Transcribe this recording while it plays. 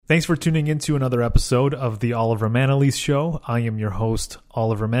Thanks for tuning into another episode of the Oliver Manalese Show. I am your host,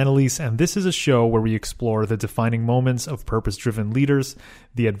 Oliver Manalese, and this is a show where we explore the defining moments of purpose-driven leaders,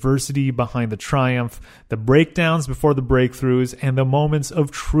 the adversity behind the triumph, the breakdowns before the breakthroughs, and the moments of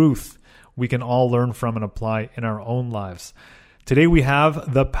truth we can all learn from and apply in our own lives. Today we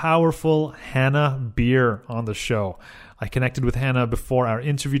have the powerful Hanna Bier on the show. I connected with Hanna before our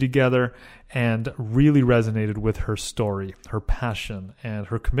interview together and really resonated with her story, her passion, and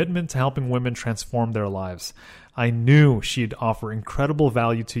her commitment to helping women transform their lives. I knew she'd offer incredible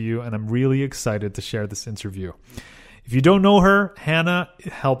value to you, and I'm really excited to share this interview. If you don't know her, Hanna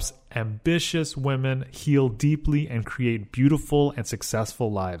helps ambitious women heal deeply and create beautiful and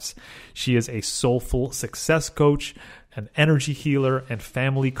successful lives. She is a soulful success coach, an energy healer, and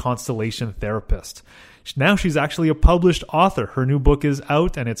family constellation therapist. Now she's actually a published author. Her new book is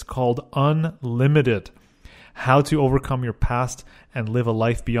out and it's called Unlimited: How to Overcome Your Past and Live a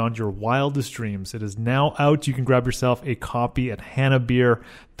Life Beyond Your Wildest Dreams. It is now out. You can grab yourself a copy at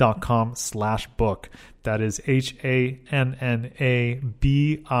hannabier.com/book. That is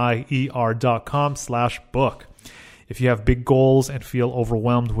HANNABIER.com/book. If you have big goals and feel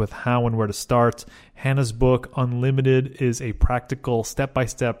overwhelmed with how and where to start, Hanna's book, Unlimited, is a practical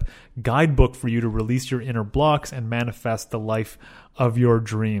step-by-step guidebook for you to release your inner blocks and manifest the life of your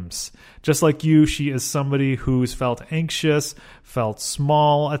dreams. Just like you, she is somebody who's felt anxious, felt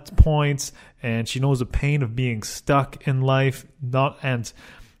small at points, and she knows the pain of being stuck in life, and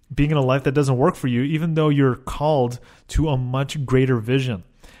being in a life that doesn't work for you, even though you're called to a much greater vision.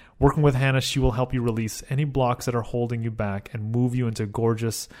 Working with Hanna, she will help you release any blocks that are holding you back and move you into a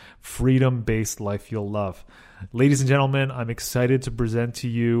gorgeous, freedom-based life you'll love. Ladies and gentlemen, I'm excited to present to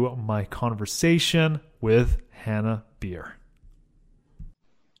you my conversation with Hanna Bier.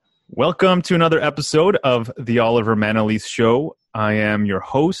 Welcome to another episode of the Oliver Manalese Show. I am your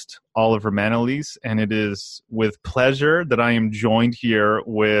host, Oliver Manalese, and it is with pleasure that I am joined here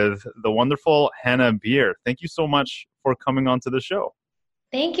with the wonderful Hanna Bier. Thank you so much for coming on to the show.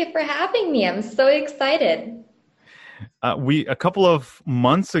 Thank you for having me. I'm so excited. A couple of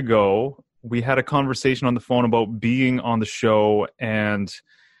months ago, we had a conversation on the phone about being on the show, and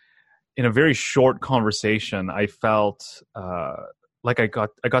in a very short conversation, I felt like I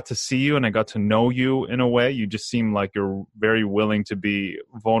got to see you and I got to know you in a way. You just seem like you're very willing to be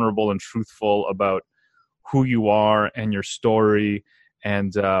vulnerable and truthful about who you are and your story.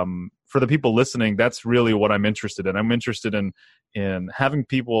 And for the people listening, that's really what I'm interested in. I'm interested in having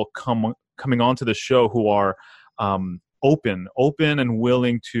people coming onto the show who are open and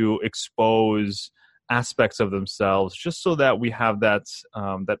willing to expose aspects of themselves, just so that we have that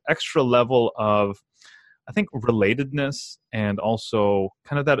extra level of, I think, relatedness, and also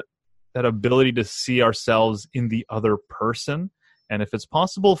kind of that ability to see ourselves in the other person. And if it's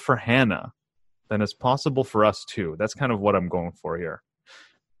possible for Hanna, then it's possible for us too. That's kind of what I'm going for here.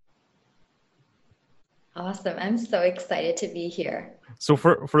 Awesome. I'm so excited to be here. So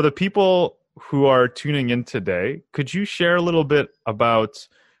for the people who are tuning in today, could you share a little bit about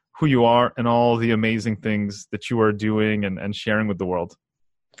who you are and all the amazing things that you are doing and sharing with the world?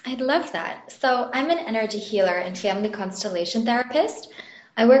 I'd love that. So I'm an energy healer and family constellation therapist.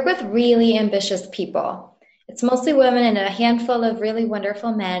 I work with really ambitious people. It's mostly women and a handful of really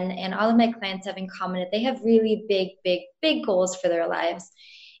wonderful men. And all of my clients have in common that they have really big goals for their lives.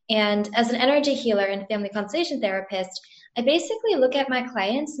 And as an energy healer and family constellation therapist, I basically look at my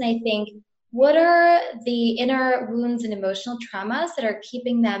clients and I think, what are the inner wounds and emotional traumas that are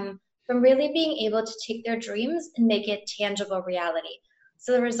keeping them from really being able to take their dreams and make it tangible reality?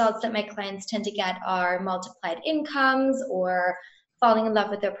 So the results that my clients tend to get are multiplied incomes, or falling in love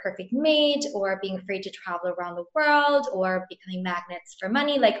with their perfect mate, or being free to travel around the world, or becoming magnets for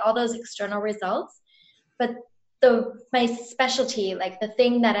money, like all those external results. But my specialty, like the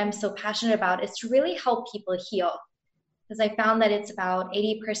thing that I'm so passionate about, is to really help people heal. Because I found that it's about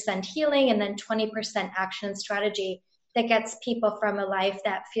 80% healing and then 20% action and strategy that gets people from a life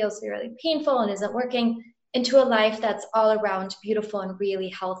that feels really painful and isn't working into a life that's all around beautiful and really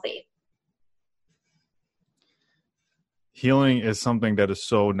healthy. Healing is something that is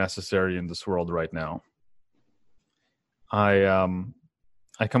so necessary in this world right now.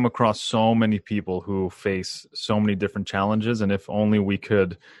 I come across so many people who face so many different challenges, and if only we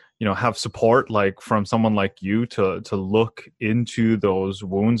could, have support like from someone like you to look into those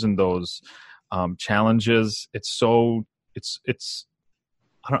wounds and those challenges. I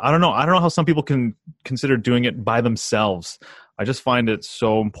don't know how some people can consider doing it by themselves. I just find it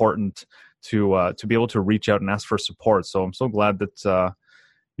so important to be able to reach out and ask for support. So I'm so glad that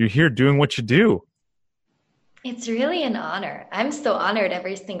you're here doing what you do. It's really an honor. I'm so honored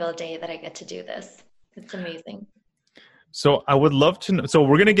every single day that I get to do this. It's amazing. So I would love to know, so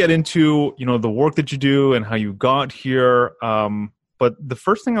we're going to get into, the work that you do and how you got here. But the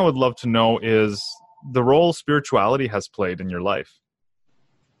first thing I would love to know is the role spirituality has played in your life.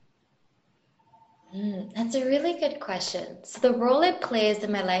 That's a really good question. So the role it plays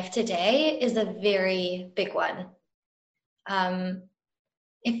in my life today is a very big one. Um,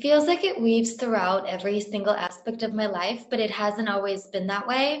 it feels like it weaves throughout every single aspect of my life, but it hasn't always been that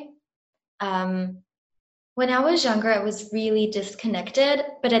way. Um, when I was younger, I was really disconnected,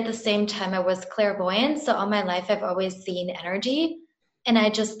 but at the same time, I was clairvoyant. So all my life, I've always seen energy. And I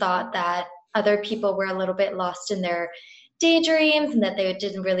just thought that other people were a little bit lost in their daydreams and that they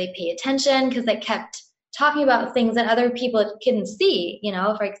didn't really pay attention because they kept talking about things that other people couldn't see.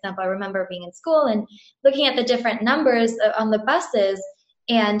 For example, I remember being in school and looking at the different numbers on the buses.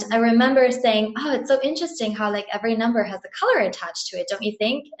 And I remember saying, oh, it's so interesting how like every number has a color attached to it, don't you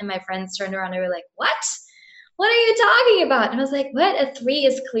think? And my friends turned around and were like, what? What are you talking about? And I was like, what? A 3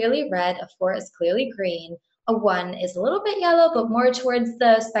 is clearly red, a 4 is clearly green, a 1 is a little bit yellow, but more towards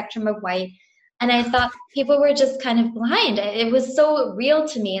the spectrum of white. And I thought people were just kind of blind. It was so real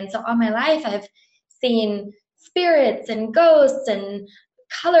to me. And so all my life, I've seen spirits and ghosts and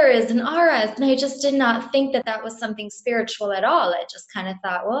colors and auras. And I just did not think that that was something spiritual at all. I just kind of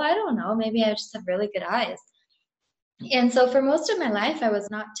thought, well, I don't know, maybe I just have really good eyes. And so for most of my life, I was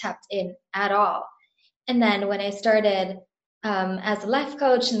not tapped in at all. And then when I started as a life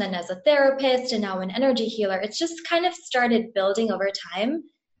coach and then as a therapist and now an energy healer, it's just kind of started building over time.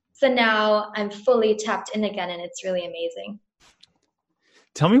 So now I'm fully tapped in again, and it's really amazing.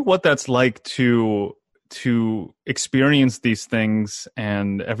 Tell me what that's like to experience these things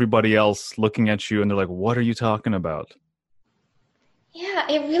and everybody else looking at you and they're like, what are you talking about? Yeah,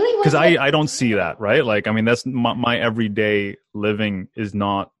 it really was. Because I don't see that, right? Like, I mean, that's my everyday living is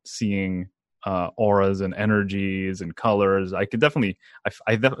not seeing auras and energies and colors. I could definitely,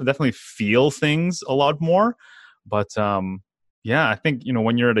 definitely feel things a lot more. But yeah, I think,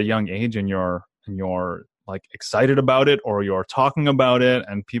 when you're at a young age and you're like excited about it or you're talking about it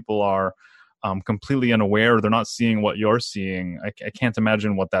and people are completely unaware, they're not seeing what you're seeing. I can't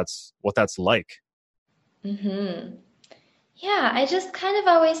imagine what that's like. Mm-hmm. Yeah, I just kind of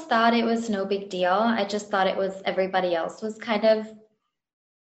always thought it was no big deal. I just thought it was everybody else was kind of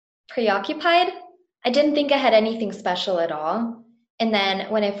preoccupied. I didn't think I had anything special at all. And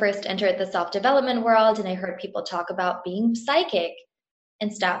then when I first entered the self-development world and I heard people talk about being psychic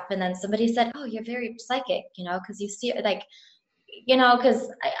and stuff, and then somebody said, oh, you're very psychic, because you see like,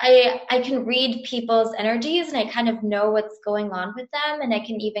 because I can read people's energies and I kind of know what's going on with them, and I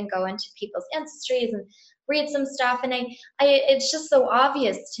can even go into people's ancestries and read some stuff, and I it's just so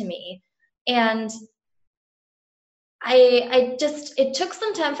obvious to me. And it took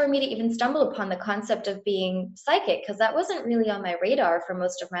some time for me to even stumble upon the concept of being psychic, because that wasn't really on my radar for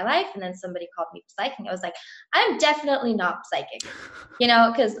most of my life. And then somebody called me psychic. I was like, I'm definitely not psychic,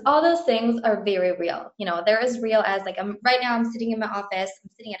 because all those things are very real. They're as real as like right now I'm sitting in my office,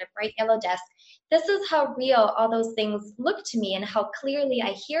 I'm sitting at a bright yellow desk. This is how real all those things look to me and how clearly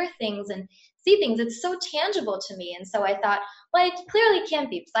I hear things and see things. It's so tangible to me. And so I thought, well, it clearly can't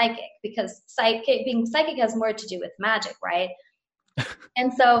be psychic, because being psychic has more to do with magic, right?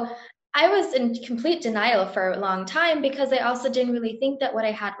 And so I was in complete denial for a long time, because I also didn't really think that what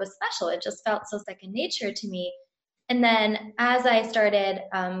I had was special. It just felt so second nature to me. And then as I started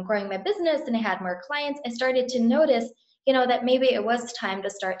growing my business and I had more clients, I started to notice, that maybe it was time to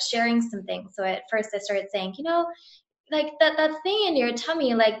start sharing some things. So at first I started saying, like that thing in your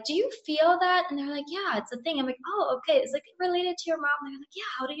tummy, like, do you feel that? And they're like, yeah, it's a thing. I'm like, oh, okay. It's like related to your mom. And they're like, yeah,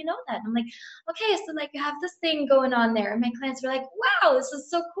 how do you know that? And I'm like, okay, so like you have this thing going on there. And my clients were like, wow, this is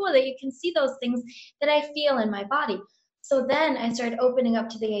so cool that you can see those things that I feel in my body. So then I started opening up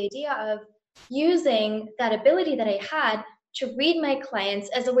to the idea of using that ability that I had to read my clients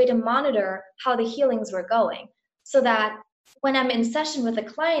as a way to monitor how the healings were going. So that when I'm in session with a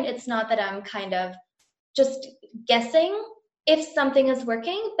client, it's not that I'm kind of just guessing if something is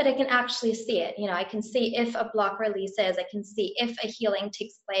working, but I can actually see it. I can see if a block releases, I can see if a healing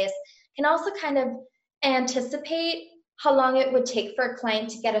takes place, I can also kind of anticipate how long it would take for a client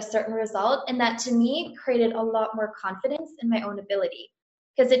to get a certain result. And that to me created a lot more confidence in my own ability,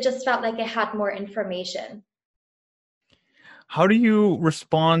 because it just felt like I had more information. How do you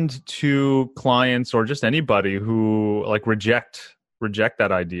respond to clients or just anybody who like reject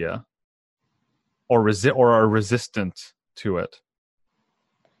that idea? Or are resistant to it?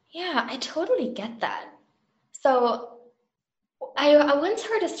 Yeah, I totally get that. So I once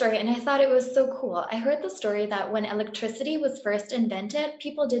heard a story and I thought it was so cool. I heard the story that when electricity was first invented,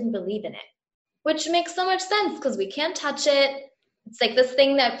 people didn't believe in it, which makes so much sense because we can't touch it. It's like this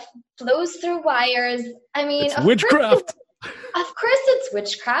thing that flows through wires. I mean, It's witchcraft. of course it's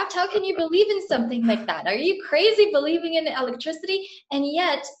witchcraft. How can you believe in something like that? Are you crazy believing in electricity? And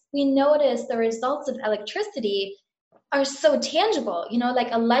yet we notice the results of electricity are so tangible,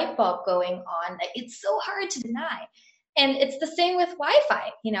 like a light bulb going on. It's so hard to deny. And it's the same with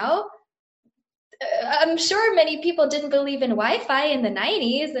Wi-Fi. I'm sure many people didn't believe in Wi-Fi in the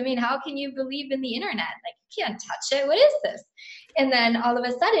 90s. I mean, how can you believe in the internet? Like, you can't touch it. What is this? And then all of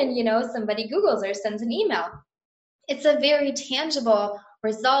a sudden, somebody Googles or sends an email. It's a very tangible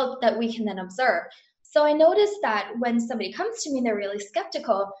result that we can then observe. So I noticed that when somebody comes to me and they're really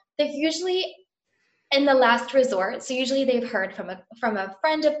skeptical, they're usually in the last resort. So usually they've heard from a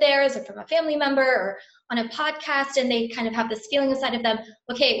friend of theirs or from a family member or on a podcast, and they kind of have this feeling inside of them,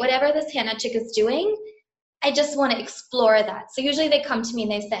 okay, whatever this Hanna chick is doing, I just want to explore that. So usually they come to me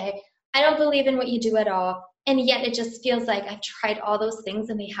and they say, I don't believe in what you do at all. And yet it just feels like I've tried all those things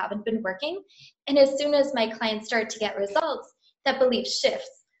and they haven't been working. And as soon as my clients start to get results, that belief shifts.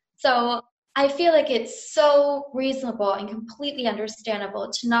 So I feel like it's so reasonable and completely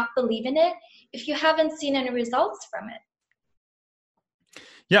understandable to not believe in it if you haven't seen any results from it.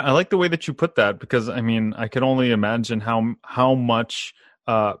 Yeah, I like the way that you put that, because I mean, I can only imagine how much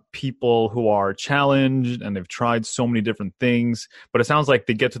people who are challenged and they've tried so many different things, but it sounds like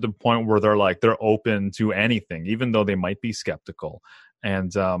they get to the point where they're open to anything, even though they might be skeptical.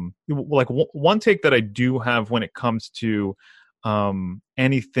 And like one take that I do have when it comes to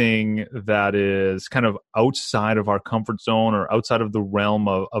anything that is kind of outside of our comfort zone or outside of the realm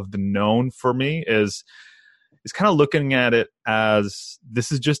of the known for me is kind of looking at it as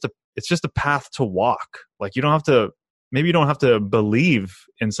it's just a path to walk. Like you don't have to believe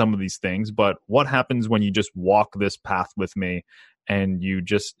in some of these things, but what happens when you just walk this path with me and you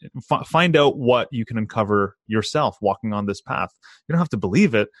just find out what you can uncover yourself walking on this path? You don't have to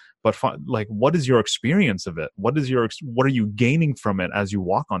believe it, but what is your experience of it? What are you gaining from it as you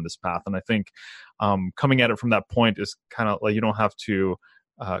walk on this path? And I think coming at it from that point is kind of like, you don't have to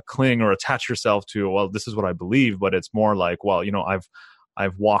cling or attach yourself to, well, this is what I believe, but it's more like, well,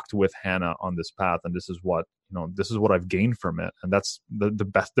 I've walked with Hanna on this path, and this is what I've gained from it. And that's the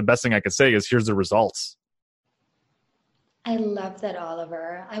best thing I could say is, here's the results. I love that,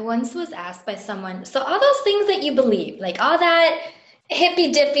 Oliver. I once was asked by someone, so all those things that you believe, like all that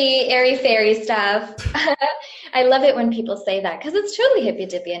hippy dippy, airy fairy stuff. I love it when people say that, because it's truly hippy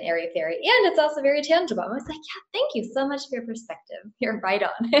dippy and airy fairy, and it's also very tangible. I was like, yeah, thank you so much for your perspective. You're right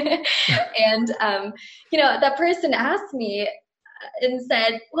on. And that person asked me and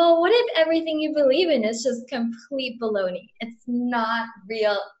said, well, what if everything you believe in is just complete baloney? It's not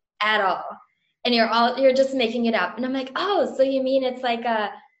real at all, and you're just making it up. And I'm like, oh, so you mean it's like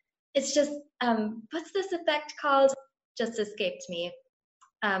it's just what's this effect called? Just escaped me.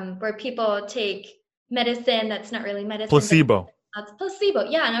 Where people take medicine that's not really medicine. Placebo. It's placebo.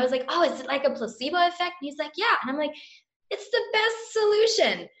 Yeah. And I was like, oh, is it like a placebo effect? And he's like, yeah. And I'm like, it's the best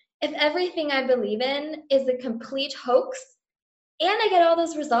solution. If everything I believe in is a complete hoax and I get all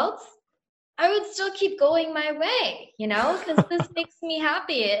those results, I would still keep going my way, because this makes me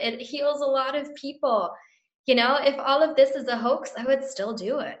happy. It heals a lot of people. If all of this is a hoax, I would still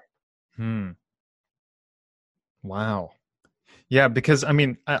do it. Wow. Yeah, because I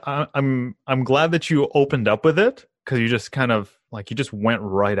mean, I'm glad that you opened up with it, because you just kind of you just went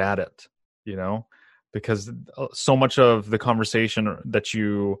right at it, because so much of the conversation that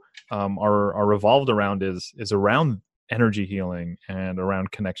you are revolved around is around energy healing and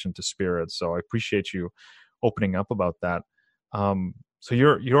around connection to spirit. So I appreciate you opening up about that. So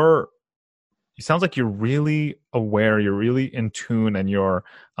it sounds like you're really aware, you're really in tune, and you're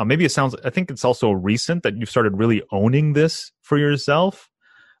I think it's also recent that you've started really owning this for yourself.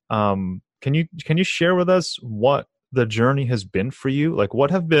 Can you share with us what the journey has been for you? Like,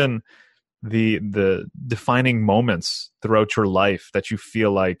 what have been the defining moments throughout your life that you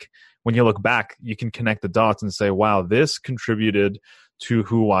feel like when you look back, you can connect the dots and say, wow, this contributed to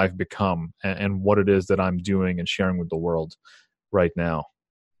who I've become and what it is that I'm doing and sharing with the world right now?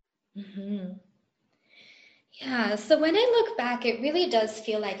 Mm-hmm. Yeah, so when I look back, it really does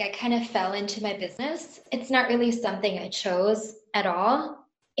feel like I kind of fell into my business. It's not really something I chose at all.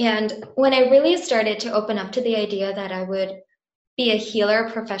 And when I really started to open up to the idea that I would be a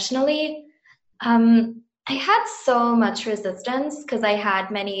healer professionally, I had so much resistance because I had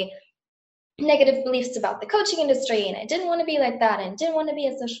many negative beliefs about the coaching industry, and I didn't want to be like that, and didn't want to be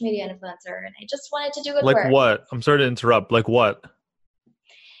a social media influencer, and I just wanted to do good Like work. what? I'm sorry to interrupt. Like what?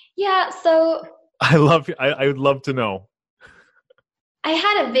 Yeah, so I would love to know. I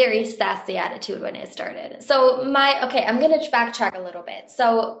had a very sassy attitude when I started. So I'm going to backtrack a little bit.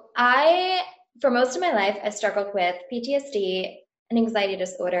 So for most of my life, I struggled with PTSD, an anxiety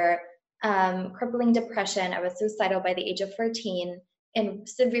disorder, crippling depression. I was suicidal by the age of 14 and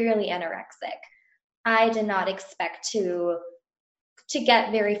severely anorexic. I did not expect to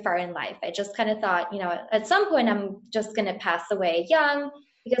get very far in life. I just kind of thought, at some point I'm just going to pass away young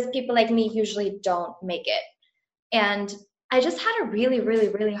because people like me usually don't make it. And I just had a really, really,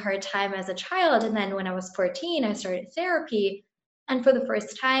 really hard time as a child. And then when I was 14, I started therapy. And for the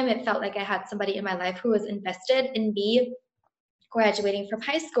first time, it felt like I had somebody in my life who was invested in me graduating from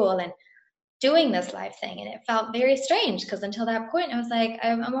high school and doing this life thing. And it felt very strange because until that point, I was like,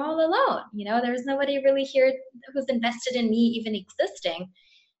 I'm all alone. There's nobody really here who's invested in me even existing.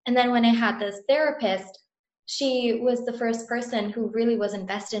 And then when I had this therapist, she was the first person who really was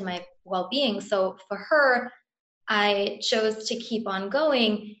invested in my well-being. So for her, I chose to keep on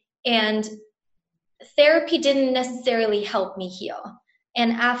going, and therapy didn't necessarily help me heal.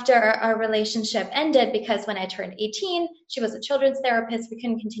 And after our relationship ended, because when I turned 18, she was a children's therapist, we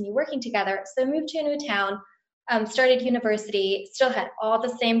couldn't continue working together. So I moved to a new town, started university, still had all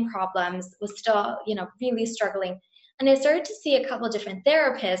the same problems, was still, really struggling. And I started to see a couple of different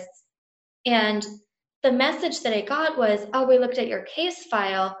therapists. And the message that I got was, oh, we looked at your case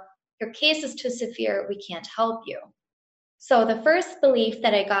file. Your case is too severe. We can't help you. So the first belief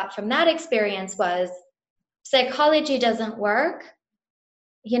that I got from that experience was psychology doesn't work,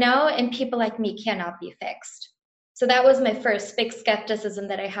 and people like me cannot be fixed. So that was my first big skepticism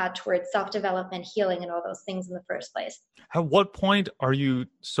that I had towards self-development, healing, and all those things in the first place. At what point are you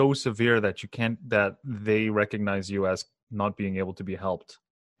so severe that that they recognize you as not being able to be helped?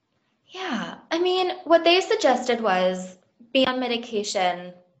 Yeah. I mean, what they suggested was be on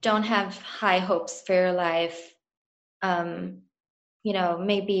medication, don't have high hopes for your life,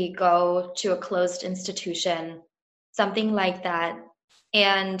 maybe go to a closed institution, something like that.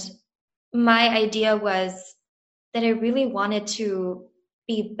 And my idea was that I really wanted to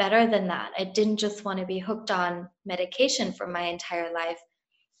be better than that. I didn't just want to be hooked on medication for my entire life.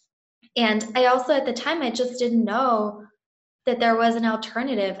 And I also, at the time, I just didn't know that there was an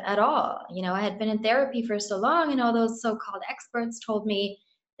alternative at all. I had been in therapy for so long, and all those so-called experts told me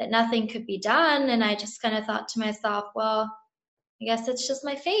that nothing could be done. And I just kind of thought to myself, well, I guess it's just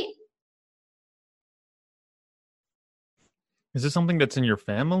my fate. Is this something that's in your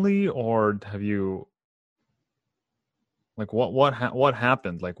family, or have you, like, what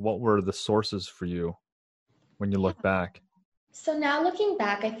happened? Like, what were the sources for you when you look back? So now looking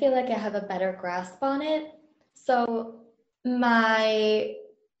back, I feel like I have a better grasp on it. So both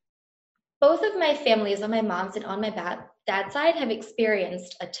of my families, on my mom's and on my dad's side, have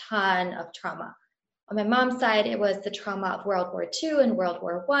experienced a ton of trauma. On my mom's side, it was the trauma of World War II and World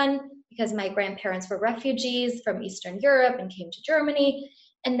War I, because my grandparents were refugees from Eastern Europe and came to Germany.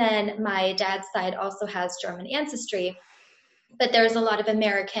 And then my dad's side also has German ancestry, but there's a lot of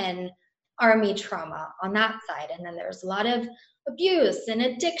American Army trauma on that side. And then there's a lot of abuse and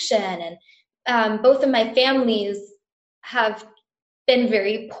addiction. And both of my families have been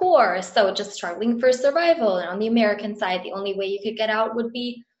very poor, so just struggling for survival. And on the American side, the only way you could get out would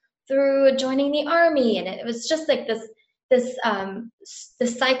be through joining the army. And it was just like this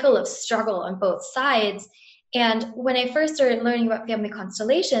cycle of struggle on both sides. And when I first started learning about family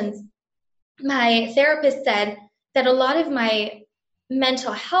constellations, my therapist said that a lot of my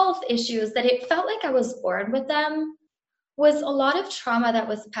mental health issues, that it felt like I was born with them, was a lot of trauma that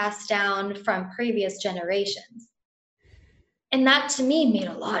was passed down from previous generations. And that to me made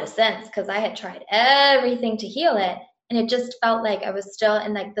a lot of sense, because I had tried everything to heal it. And it just felt like I was still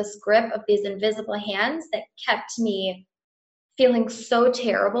in like this grip of these invisible hands that kept me feeling so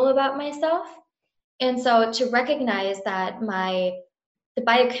terrible about myself. And so to recognize that the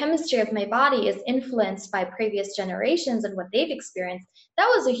biochemistry of my body is influenced by previous generations and what they've experienced, that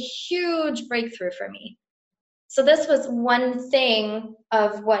was a huge breakthrough for me. So this was one thing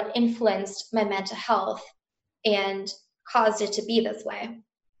of what influenced my mental health and caused it to be this way.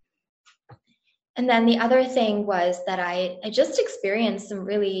 And then the other thing was that I just experienced some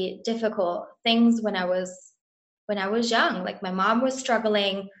really difficult things when I was young. Like my mom was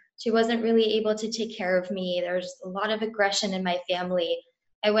struggling. She wasn't really able to take care of me. There's a lot of aggression in my family.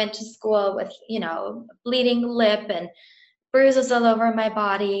 I went to school with, bleeding lip and bruises all over my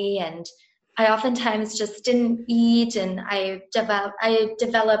body. And I oftentimes just didn't eat, and I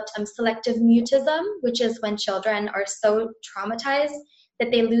developed selective mutism, which is when children are so traumatized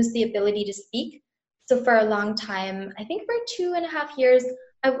that they lose the ability to speak. So for a long time, I think for 2.5 years,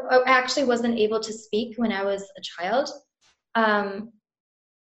 I actually wasn't able to speak when I was a child. Um,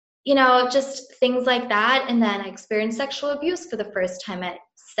 just things like that. And then I experienced sexual abuse for the first time at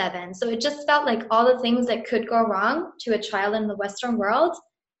 7. So it just felt like all the things that could go wrong to a child in the Western world,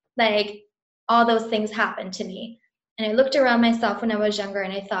 like all those things happened to me. And I looked around myself when I was younger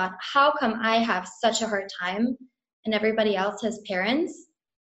and I thought, how come I have such a hard time and everybody else has parents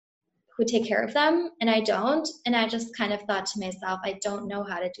who take care of them and I don't? And I just kind of thought to myself, I don't know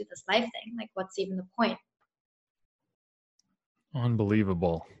how to do this life thing. Like, what's even the point?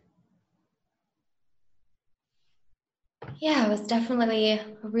 Unbelievable. Yeah, it was definitely a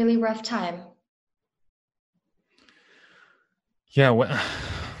really rough time. Yeah,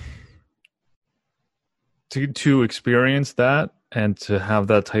 to experience that and to have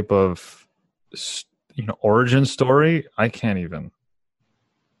that type of origin story, I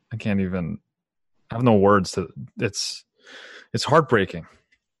have no words to. It's heartbreaking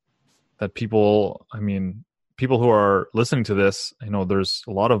that people who are listening to this, I know there's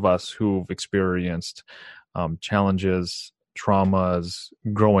a lot of us who've experienced challenges, traumas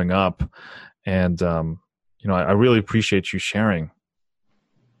growing up, and I really appreciate you sharing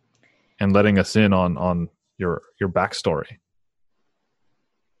and letting us in on your backstory.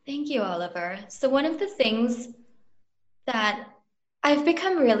 Thank you, Oliver. So one of the things that I've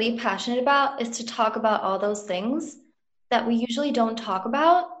become really passionate about is to talk about all those things that we usually don't talk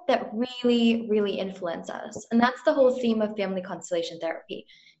about that really, really influence us. And that's the whole theme of family constellation therapy.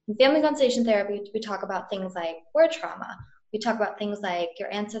 In family constellation therapy, we talk about things like war trauma. We talk about things like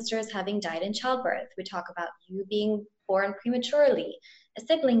your ancestors having died in childbirth. We talk about you being born prematurely, a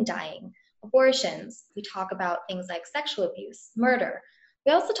sibling dying, abortions. We talk about things like sexual abuse, murder.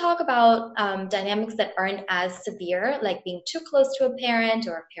 We also talk about dynamics that aren't as severe, like being too close to a parent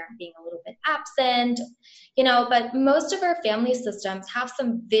or a parent being a little bit absent, but most of our family systems have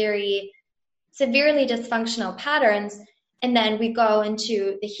some very severely dysfunctional patterns. And then we go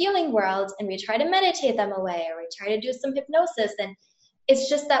into the healing world and we try to meditate them away, or we try to do some hypnosis. And it's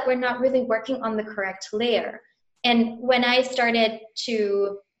just that we're not really working on the correct layer. And when I started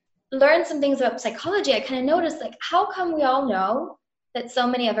to learn some things about psychology, I kind of noticed, like, how come we all know that so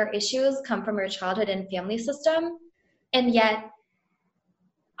many of our issues come from our childhood and family system, and yet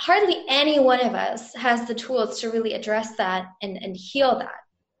hardly any one of us has the tools to really address that and heal that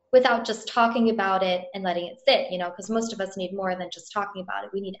without just talking about it and letting it sit, because most of us need more than just talking about it.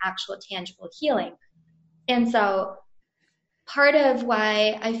 We need actual tangible healing. And so part of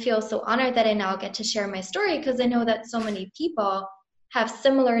why I feel so honored that I now get to share my story, because I know that so many people have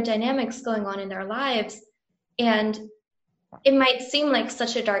similar dynamics going on in their lives, and it might seem like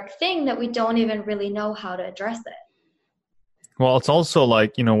such a dark thing that we don't even really know how to address it. Well, it's also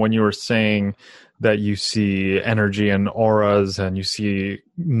like, when you were saying that you see energy and auras and you see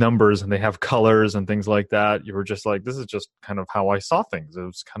numbers and they have colors and things like that, you were just like, this is just kind of how I saw things. It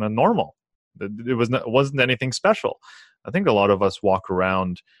was kind of normal. It wasn't anything special. I think a lot of us walk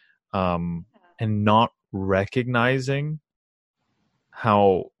around and not recognizing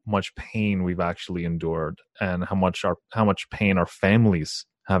how much pain we've actually endured and how much pain our families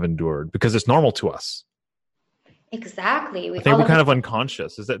have endured, because it's normal to us. Exactly. I think we're kind of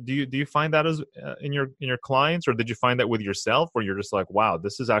unconscious. Is that do you find that as in your clients, or did you find that with yourself, where you're just like, wow,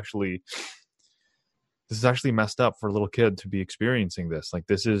 this is actually messed up for a little kid to be experiencing this? Like,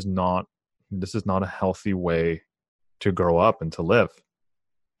 this is not a healthy way to grow up and to live.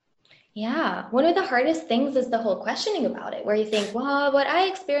 Yeah. One of the hardest things is the whole questioning about it, where you think, well, what I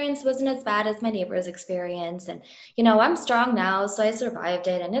experienced wasn't as bad as my neighbor's experience. And, I'm strong now, so I survived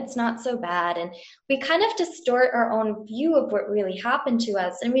it, and it's not so bad. And we kind of distort our own view of what really happened to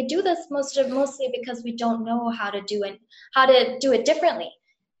us. And we do this mostly because we don't know how to do it differently.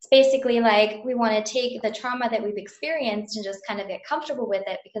 It's basically like we want to take the trauma that we've experienced and just kind of get comfortable with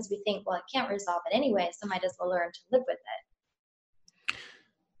it, because we think, well, I can't resolve it anyway, so might as well learn to live with it.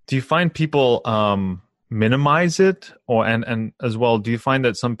 Do you find people minimize it, and as well, do you find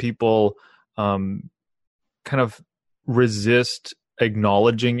that some people kind of resist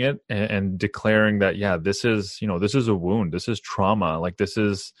acknowledging it and declaring that, yeah, this is a wound, this is trauma, like this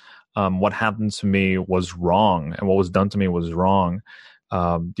is what happened to me was wrong, and what was done to me was wrong?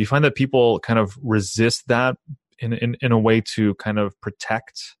 Do you find that people kind of resist that in a way to kind of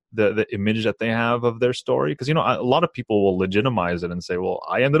protect the image that they have of their story? Because, a lot of people will legitimize it and say, well,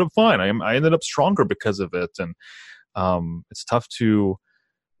 I ended up fine. I ended up stronger because of it. And it's tough to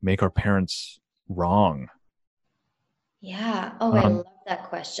make our parents wrong? Yeah. Oh, I love that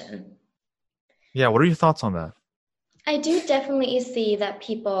question. Yeah. What are your thoughts on that? I do definitely see that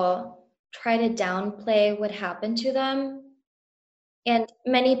people try to downplay what happened to them. And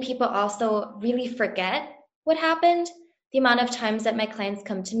many people also really forget what happened. The amount of times that my clients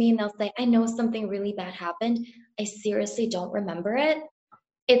come to me and they'll say, I know something really bad happened. I seriously don't remember it.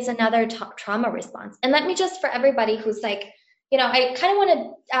 It's another trauma response. And let me just, for everybody who's like, I kind of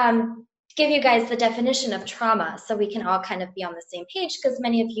want to give you guys the definition of trauma so we can all kind of be on the same page, because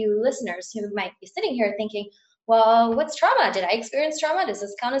many of you listeners who might be sitting here thinking, well, what's trauma? Did I experience trauma? Does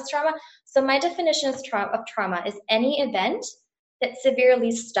this count as trauma? So my definition of trauma is any event that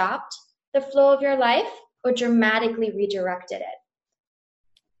severely stopped the flow of your life or dramatically redirected it.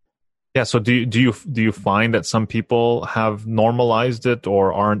 Yeah. So do you find that some people have normalized it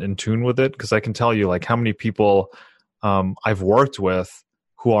or aren't in tune with it? Because I can tell you, like, how many people I've worked with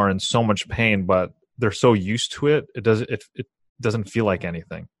who are in so much pain, but they're so used to it, it doesn't feel like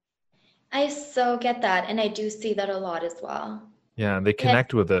anything. I so get that, and I do see that a lot as well. Yeah, and they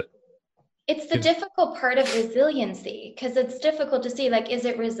connect with it. It's the difficult part of resiliency, because it's difficult to see, like, is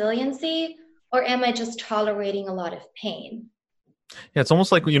it resiliency or am I just tolerating a lot of pain? Yeah, it's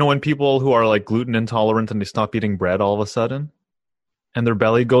almost like, when people who are like gluten intolerant and they stop eating bread all of a sudden, and their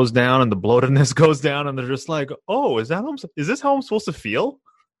belly goes down and the bloatedness goes down, and they're just like, oh, is this how I'm supposed to feel?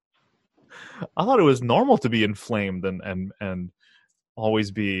 I thought it was normal to be inflamed and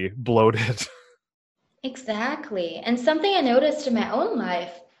always be bloated. Exactly. And something I noticed in my own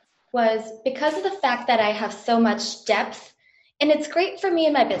life was because of the fact that I have so much depth, and it's great for me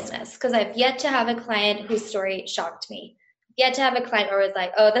in my business because I've yet to have a client whose story shocked me. Yet to have a client where was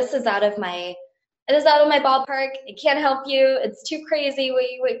like, oh, this is out of my ballpark. I can't help you. It's too crazy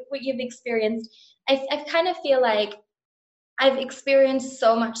what you've experienced. I kind of feel like I've experienced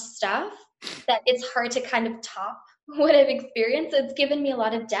so much stuff that it's hard to kind of top what I've experienced. It's given me a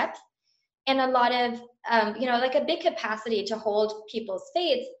lot of depth and a lot of, like a big capacity to hold people's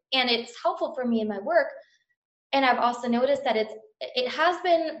faith. And it's helpful for me in my work. And I've also noticed that it has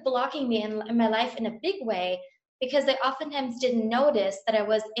been blocking me in my life in a big way, because I oftentimes didn't notice that I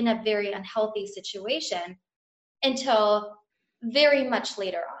was in a very unhealthy situation until very much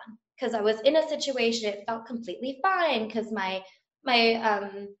later on. Because I was in a situation, it felt completely fine because my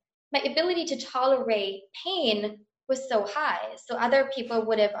ability to tolerate pain was so high. So other people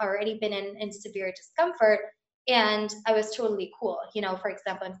would have already been in severe discomfort, and I was totally cool. For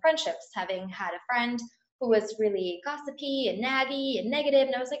example, in friendships, having had a friend who was really gossipy and naggy and negative,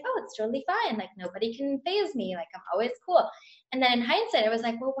 and I was like, oh, it's totally fine. Like, nobody can faze me. Like, I'm always cool. And then in hindsight, I was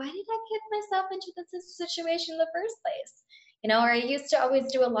like, well, why did I get myself into this situation in the first place? Or I used to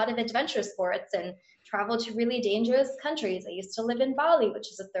always do a lot of adventure sports and travel to really dangerous countries. I used to live in Bali,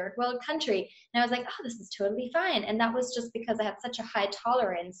 which is a third world country. And I was like, oh, this is totally fine. And that was just because I had such a high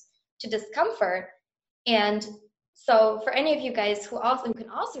tolerance to discomfort. And so for any of you guys who can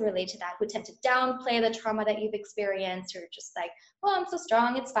also relate to that, who tend to downplay the trauma that you've experienced, or just like, well, I'm so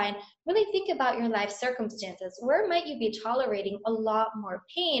strong, it's fine. Really think about your life circumstances. Where might you be tolerating a lot more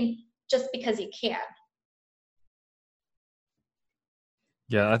pain just because you can?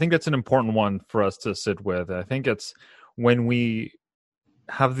 Yeah, I think that's an important one for us to sit with. I think it's when we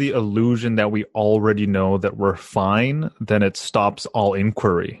have the illusion that we already know that we're fine, then it stops all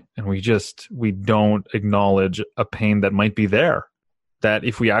inquiry. And we don't acknowledge a pain that might be there. That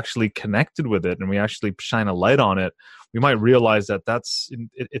if we actually connected with it and we actually shine a light on it, we might realize that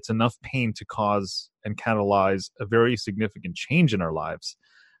it's enough pain to cause and catalyze a very significant change in our lives.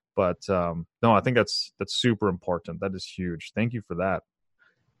 But no, I think that's super important. That is huge. Thank you for that.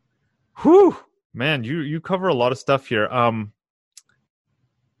 Whew, man, you cover a lot of stuff here.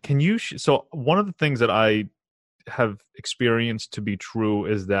 Can you? So one of the things that I have experienced to be true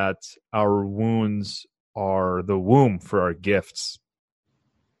is that our wounds are the womb for our gifts.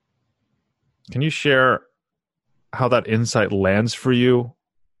 Can you share how that insight lands for you?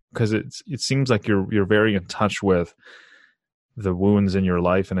 Because it seems like you're very in touch with the wounds in your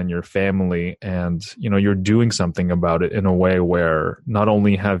life and in your family, and you're doing something about it in a way where not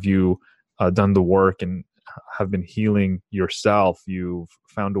only have you done the work and have been healing yourself, you've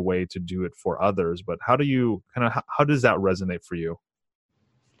found a way to do it for others. But how does that resonate for you?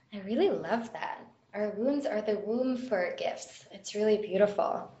 I really love that. Our wounds are the womb for our gifts. It's really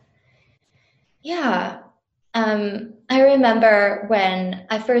beautiful. Yeah. I remember when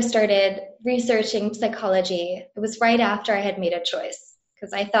I first started researching psychology, it was right after I had made a choice,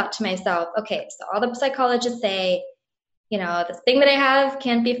 because I thought to myself, okay, so all the psychologists say this thing that I have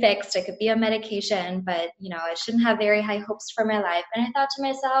can't be fixed. I could be on medication, but, I shouldn't have very high hopes for my life. And I thought to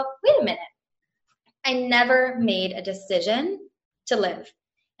myself, wait a minute. I never made a decision to live.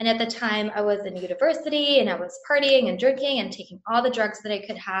 And at the time I was in university and I was partying and drinking and taking all the drugs that I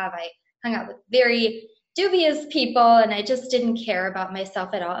could have. I hung out with very dubious people and I just didn't care about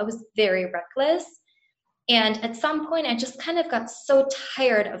myself at all. I was very reckless. And at some point I just kind of got so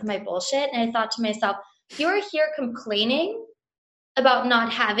tired of my bullshit. And I thought to myself, you're here complaining about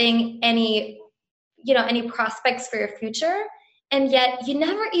not having any prospects for your future. And yet you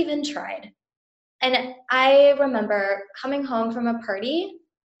never even tried. And I remember coming home from a party.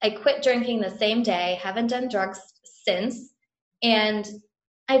 I quit drinking the same day, haven't done drugs since. And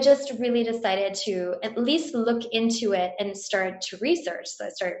I just really decided to at least look into it and start to research. So I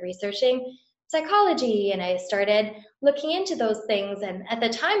started researching psychology and I started looking into those things. And at the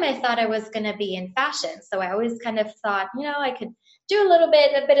time I thought I was going to be in fashion. So I always kind of thought, I could do a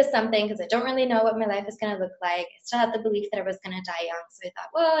bit of something because I don't really know what my life is going to look like. I still had the belief that I was going to die young. So I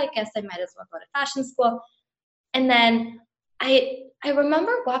thought, well, I guess I might as well go to fashion school. And then I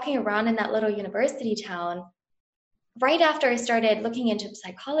remember walking around in that little university town right after I started looking into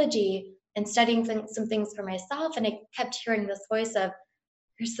psychology and studying some things for myself. And I kept hearing this voice of,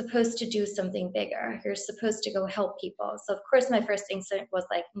 you're supposed to do something bigger. You're supposed to go help people. So of course my first instinct was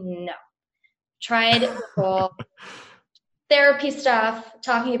like, no. Tried the whole therapy stuff,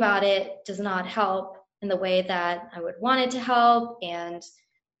 talking about it does not help in the way that I would want it to help. And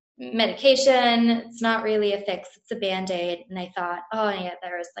medication, it's not really a fix, it's a Band-Aid. And I thought, oh yeah,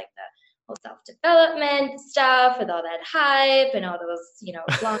 there's like the whole self-development stuff with all that hype and all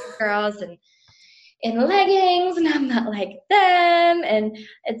those, blonde girls and in leggings, and I'm not like them, and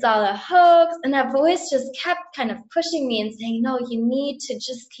it's all a hoax. And that voice just kept kind of pushing me and saying, no, you need to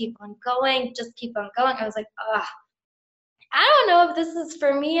just keep on going, just keep on going. I was like, I don't know if this is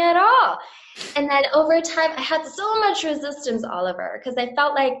for me at all. And then over time, I had so much resistance, Oliver, because I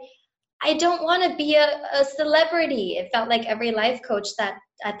felt like I don't want to be a celebrity. It felt like every life coach that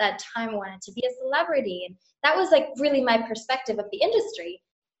at that time wanted to be a celebrity. And that was like really my perspective of the industry.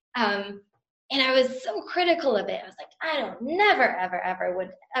 And I was so critical of it. I was like, I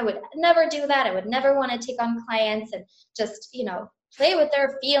would never do that. I would never want to take on clients and just, play with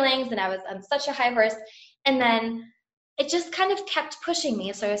their feelings. And I was on such a high horse. And then it just kind of kept pushing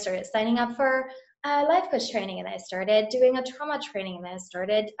me. So I started signing up for life coach training, and I started doing a trauma training, and then I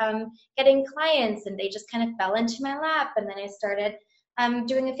started getting clients, and they just kind of fell into my lap. And then I started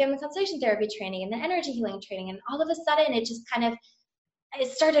doing a family constellation therapy training and the energy healing training. And all of a sudden it just kind of, it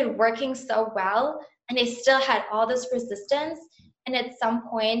started working so well, and I still had all this resistance. And at some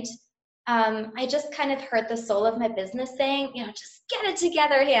point, I just kind of heard the soul of my business saying, just get it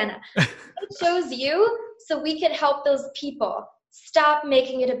together, Hanna. I chose you so we could help those people. Stop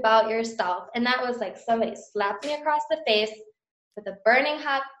making it about yourself. And that was like somebody slapped me across the face with a burning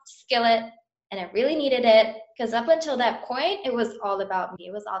hot skillet, and I really needed it, because up until that point, it was all about me.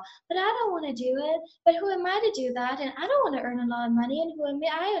 It was all, but I don't want to do it. But who am I to do that? And I don't want to earn a lot of money. And who am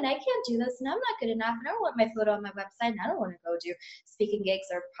I? And I can't do this. And I'm not good enough. And I don't want my photo on my website. And I don't want to go do speaking gigs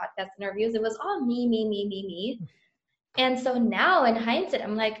or podcast interviews. It was all me, me, me, me, me. And so now in hindsight,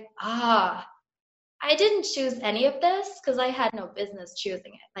 I'm like, I didn't choose any of this because I had no business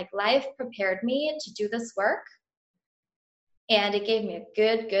choosing it. Like, life prepared me to do this work, and it gave me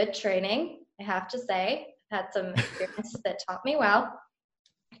a good training. I have to say, I've had some experiences that taught me well.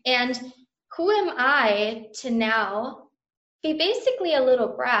 And who am I to now be basically a little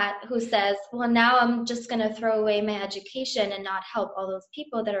brat who says, well, now I'm just going to throw away my education and not help all those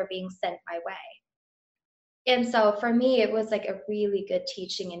people that are being sent my way. And so for me, it was like a really good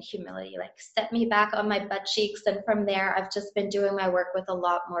teaching in humility, like set me back on my butt cheeks. And from there, I've just been doing my work with a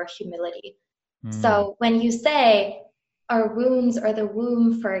lot more humility. So when you say our wounds are the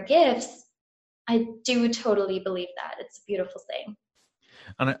womb for gifts, I do totally believe that. It's a beautiful thing.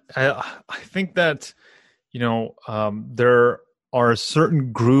 And I think that, there are a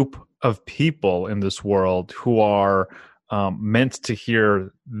certain group of people in this world who are meant to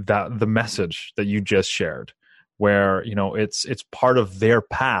hear that the message that you just shared, where, it's part of their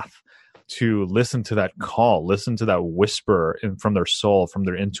path to listen to that call, listen to that whisper from their soul, from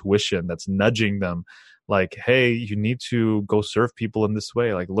their intuition that's nudging them. Like, hey, you need to go serve people in this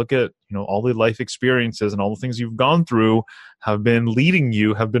way. Like, look at, all the life experiences and all the things you've gone through have been leading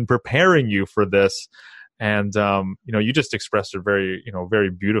you, have been preparing you for this. And, you just expressed it very, very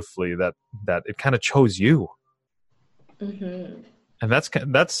beautifully that it kind of chose you. Mm-hmm. And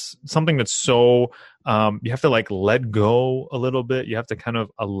that's something that's so, you have to like let go a little bit. You have to kind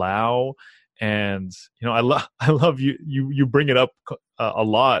of allow And, I love you bring it up a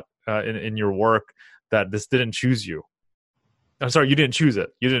lot in your work that this didn't choose you. I'm sorry, you didn't choose it.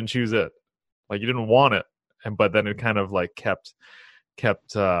 You didn't choose it. Like, you didn't want it. But then it kind of like kept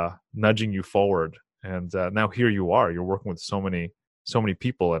nudging you forward. And now here you are. You're working with so many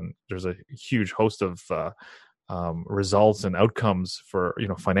people, and there's a huge host of results and outcomes for,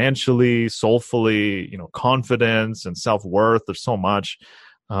 financially, soulfully, confidence and self-worth. There's so much.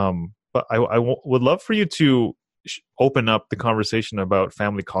 But I would love for you to open up the conversation about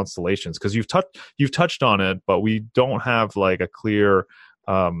family constellations, because you've touched on it, but we don't have like a clear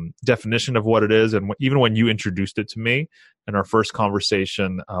definition of what it is. And even when you introduced it to me in our first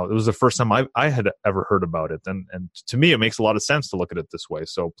conversation, it was the first time I had ever heard about it. And to me, it makes a lot of sense to look at it this way.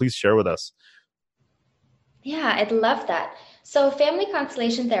 So please share with us. Yeah, I'd love that. So family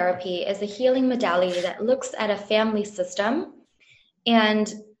constellation therapy is a healing modality that looks at a family system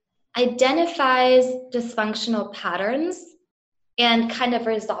and identifies dysfunctional patterns and kind of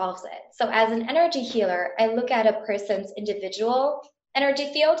resolves it. So as an energy healer, I look at a person's individual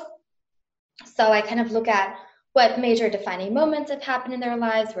energy field. So I kind of look at what major defining moments have happened in their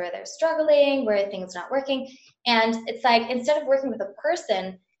lives, where they're struggling, where things not working. And it's like, instead of working with a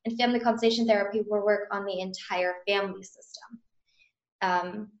person in family constellation therapy, we'll work on the entire family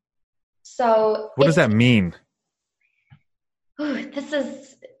system. So what does that mean?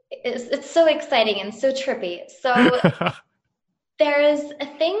 It's so exciting and so trippy. So there's a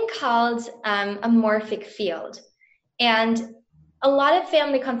thing called a morphic field. And a lot of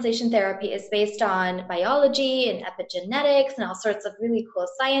family constellation therapy is based on biology and epigenetics and all sorts of really cool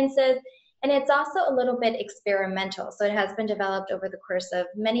sciences. And it's also a little bit experimental. So it has been developed over the course of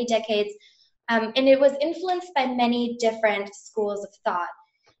many decades. And it was influenced by many different schools of thought.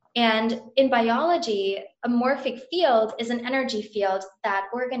 And in biology, a morphic field is an energy field that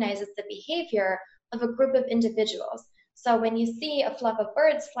organizes the behavior of a group of individuals. So when you see a flock of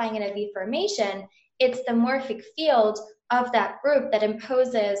birds flying in a V formation, it's the morphic field of that group that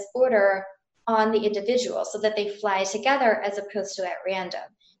imposes order on the individual so that they fly together as opposed to at random.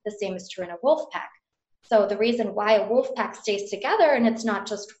 The same is true in a wolf pack. So the reason why a wolf pack stays together and it's not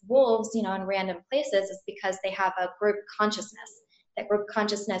just wolves, in random places, is because they have a group consciousness. That group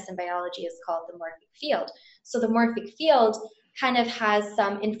consciousness in biology is called the morphic field. So the morphic field kind of has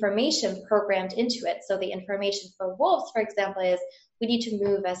some information programmed into it. So the information for wolves, for example, is we need to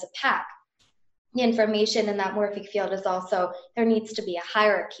move as a pack. The information in that morphic field is also there needs to be a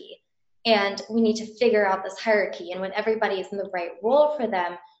hierarchy. And we need to figure out this hierarchy. And when everybody is in the right role for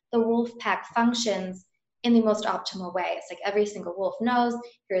them, the wolf pack functions in the most optimal way. It's like every single wolf knows,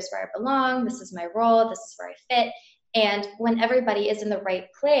 here's where I belong, this is my role, this is where I fit. And when everybody is in the right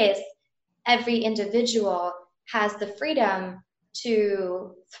place, every individual has the freedom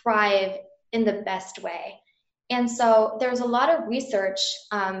to thrive in the best way. And so there's a lot of research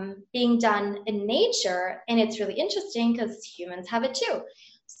being done in nature, and it's really interesting because humans have it too.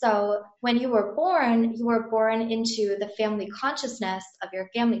 So when you were born into the family consciousness of your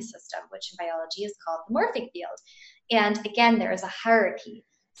family system, which in biology is called the morphic field. And again, there is a hierarchy.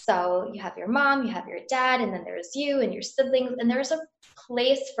 So you have your mom, you have your dad, and then there's you and your siblings, and there's a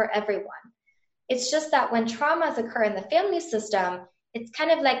place for everyone. It's just that when traumas occur in the family system, it's kind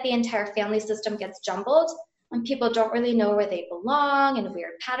of like the entire family system gets jumbled, and people don't really know where they belong, and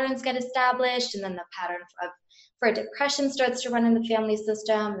weird patterns get established, and then the pattern for depression starts to run in the family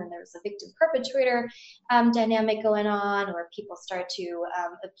system, and then there's a victim-perpetrator dynamic going on, or people start to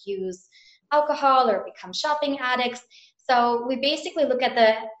abuse alcohol or become shopping addicts. So we basically look at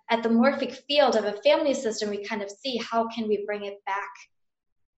the morphic field of a family system. We kind of see how can we bring it back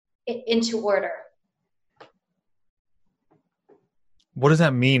into order. What does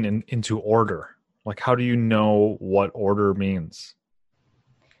that mean into order? Like, how do you know what order means?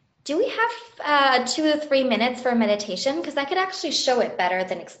 Do we have 2 to 3 minutes for a meditation? Because I could actually show it better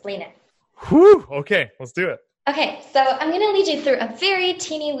than explain it. Whew! Okay, let's do it. Okay, so I'm going to lead you through a very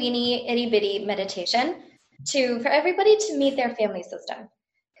teeny weeny itty bitty meditation for everybody to meet their family system.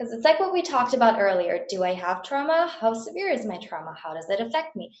 Because it's like what we talked about earlier. Do I have trauma? How severe is my trauma? How does it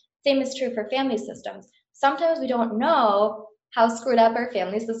affect me? Same is true for family systems. Sometimes we don't know how screwed up our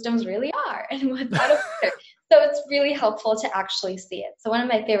family systems really are and what's out of order. So it's really helpful to actually see it. So one of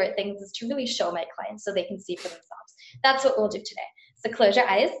my favorite things is to really show my clients so they can see for themselves. That's what we'll do today. So close your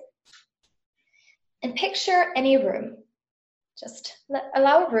eyes and picture any room. Just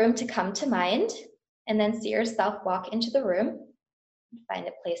allow a room to come to mind, and then see yourself walk into the room and find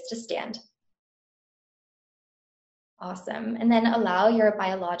a place to stand. Awesome. And then allow your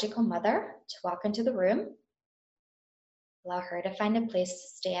biological mother to walk into the room. Allow her to find a place to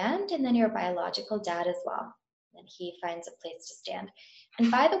stand, and then your biological dad as well. And he finds a place to stand. And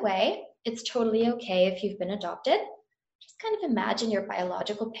by the way, it's totally okay if you've been adopted. Just kind of imagine your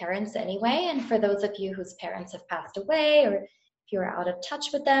biological parents anyway. And for those of you whose parents have passed away, or if you're out of touch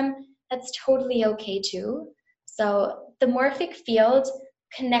with them, that's totally okay too. So the morphic field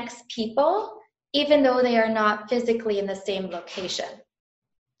connects people, even though they are not physically in the same location.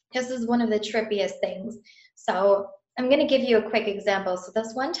 This is one of the trippiest things. So I'm going to give you a quick example. So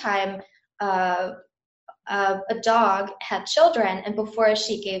this one time, a dog had children, and before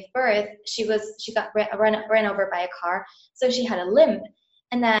she gave birth, she got ran over by a car, so she had a limp.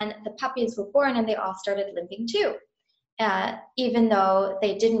 And then the puppies were born, and they all started limping too, even though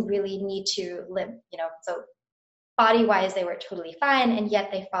they didn't really need to limp. So body-wise, they were totally fine, and yet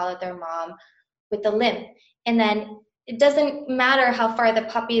they followed their mom with the limp. And then it doesn't matter how far the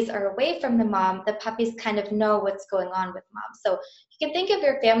puppies are away from the mom, the puppies kind of know what's going on with mom. So you can think of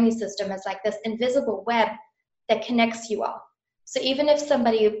your family system as like this invisible web that connects you all. So even if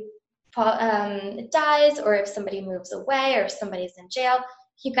somebody dies, or if somebody moves away, or if somebody's in jail,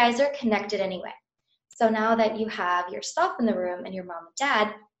 you guys are connected anyway. So now that you have yourself in the room and your mom and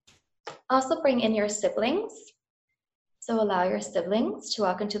dad, also bring in your siblings. So allow your siblings to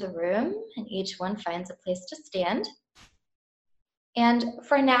walk into the room, and each one finds a place to stand. And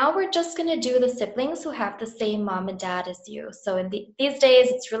for now, we're just going to do the siblings who have the same mom and dad as you. So in these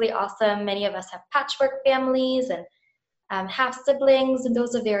days, it's really awesome. Many of us have patchwork families and half siblings, and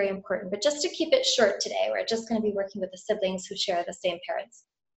those are very important. But just to keep it short today, we're just going to be working with the siblings who share the same parents.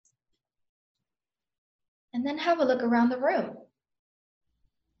 And then have a look around the room.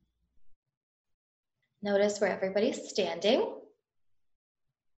 Notice where everybody's standing.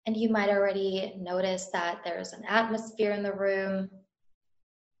 And you might already notice that there's an atmosphere in the room.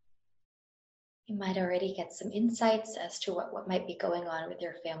 You might already get some insights as to what might be going on with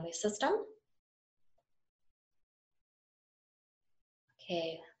your family system.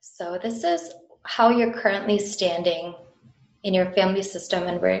 Okay, so this is how you're currently standing in your family system,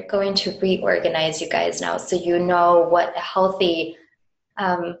 and we're going to reorganize you guys now so you know what a healthy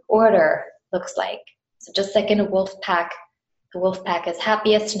order looks like. So just like in a wolf pack, the wolf pack is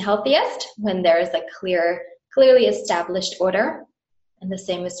happiest and healthiest when there is a clearly established order, and the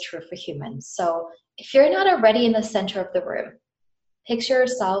same is true for humans. So if you're not already in the center of the room, picture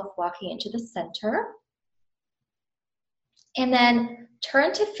yourself walking into the center, and then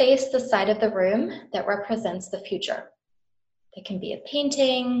turn to face the side of the room that represents the future. It can be a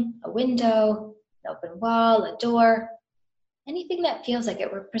painting, a window, an open wall, a door, anything that feels like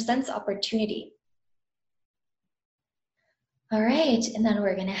it represents opportunity. All right, and then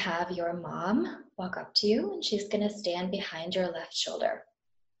we're going to have your mom walk up to you, and she's going to stand behind your left shoulder.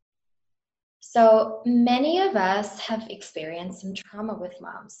 So many of us have experienced some trauma with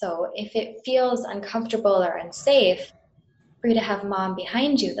mom. So if it feels uncomfortable or unsafe for you to have mom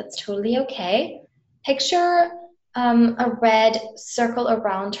behind you, that's totally okay. Picture a red circle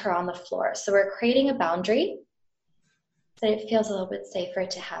around her on the floor. So we're creating a boundary so that it feels a little bit safer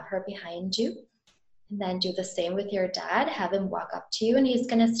to have her behind you. And then do the same with your dad. Have him walk up to you, and he's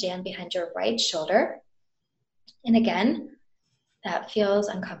going to stand behind your right shoulder. And again, that feels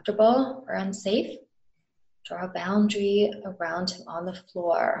uncomfortable or unsafe, draw a boundary around him on the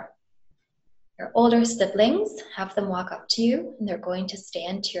floor. Your older siblings, have them walk up to you, and they're going to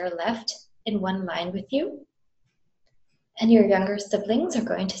stand to your left in one line with you. And your younger siblings are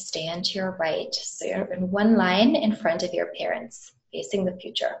going to stand to your right. So you're in one line in front of your parents, facing the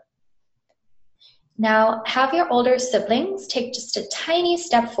future. Now, have your older siblings take just a tiny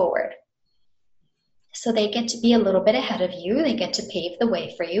step forward. So they get to be a little bit ahead of you. They get to pave the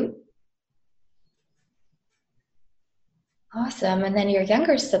way for you. Awesome. And then your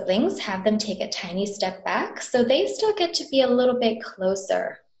younger siblings, have them take a tiny step back. So they still get to be a little bit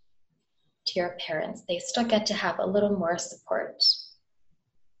closer to your parents. They still get to have a little more support.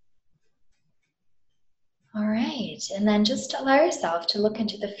 All right. And then just allow yourself to look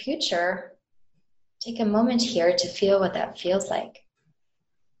into the future. Take a moment here to feel what that feels like.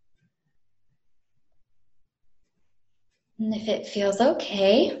 And if it feels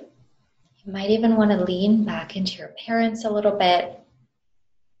okay, you might even want to lean back into your parents a little bit.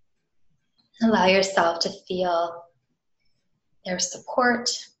 Allow yourself to feel their support.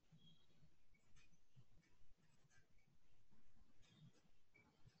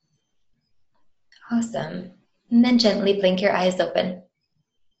 Awesome. And then gently blink your eyes open.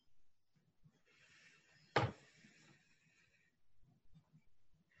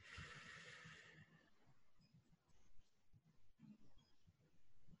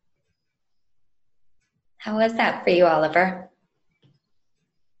 How was that for you, Oliver?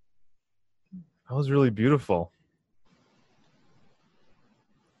 That was really beautiful.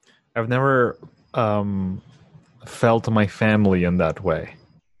 I've never felt my family in that way.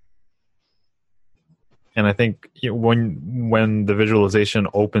 And I think when the visualization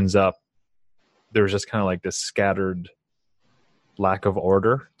opens up, there's just kind of like this scattered lack of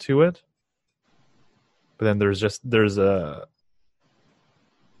order to it. But then there's a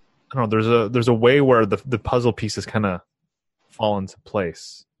I don't know, there's a way where the puzzle pieces kind of fall into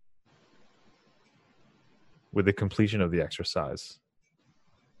place with the completion of the exercise.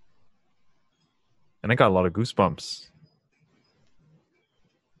 And I got a lot of goosebumps.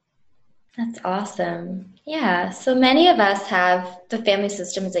 That's awesome. Yeah. So many of us have the family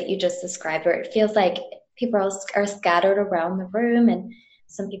systems that you just described, where it feels like people are scattered around the room, and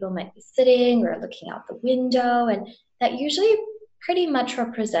some people might be sitting or looking out the window. And that usually pretty much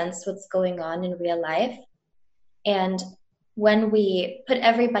represents what's going on in real life. And when we put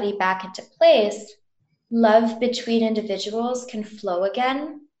everybody back into place, love between individuals can flow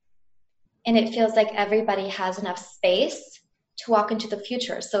again. And it feels like everybody has enough space to walk into the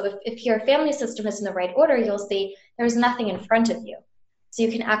future. So if your family system is in the right order, you'll see there's nothing in front of you. So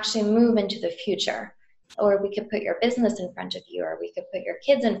you can actually move into the future. Or we could put your business in front of you, or we could put your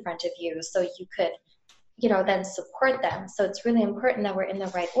kids in front of you, so you could, then support them. So it's really important that we're in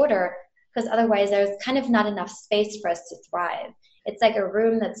the right order, because otherwise there's kind of not enough space for us to thrive. It's like a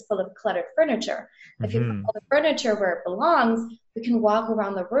room that's full of cluttered furniture. If you put all the furniture where it belongs, we can walk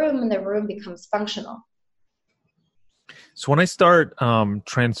around the room and the room becomes functional. So when I start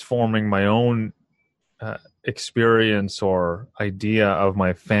transforming my own experience or idea of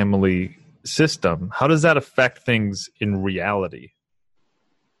my family system, how does that affect things in reality?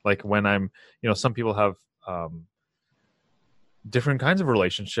 Like when I'm, some people have different kinds of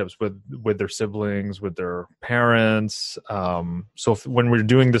relationships with their siblings, with their parents. So when we're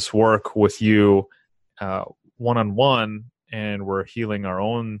doing this work with you one-on-one, and we're healing our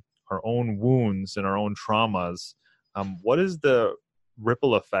own wounds and our own traumas, what is the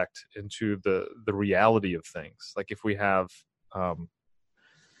ripple effect into the reality of things? Like if we have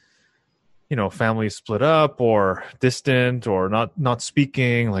families split up or distant or not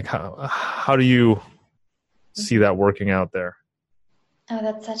speaking, like how do you see that working out there? Oh,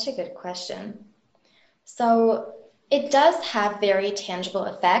 that's such a good question. So it does have very tangible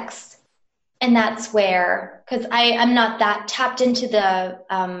effects. And that's where, because I'm not that tapped into the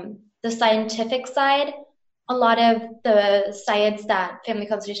scientific side, a lot of the science that family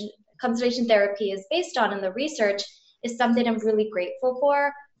constellation therapy is based on and the research is something I'm really grateful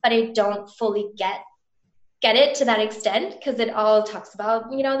for, but I don't fully get it to that extent, because it all talks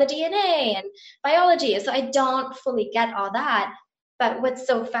about, the DNA and biology. So I don't fully get all that. But what's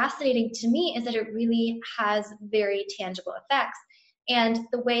so fascinating to me is that it really has very tangible effects. And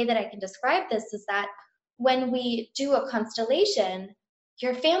the way that I can describe this is that when we do a constellation,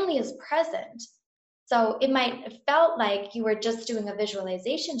 your family is present. So it might have felt like you were just doing a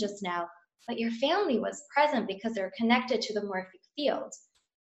visualization just now, but your family was present because they're connected to the morphic field.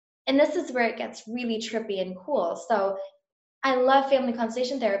 And this is where it gets really trippy and cool. So I love family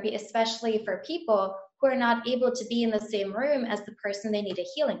constellation therapy, especially for people who are not able to be in the same room as the person they need a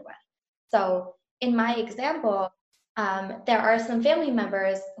healing with. So in my example, there are some family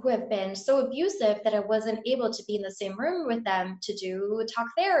members who have been so abusive that I wasn't able to be in the same room with them to do talk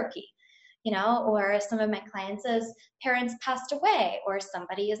therapy, or some of my clients' parents passed away or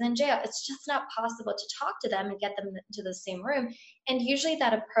somebody is in jail. It's just not possible to talk to them and get them into the same room. And usually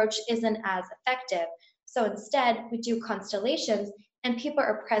that approach isn't as effective. So instead, we do constellations and people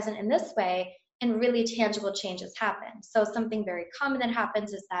are present in this way and really tangible changes happen. So something very common that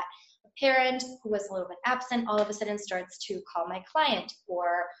happens is that a parent who was a little bit absent all of a sudden starts to call my client,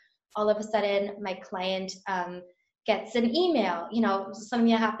 or all of a sudden my client gets an email.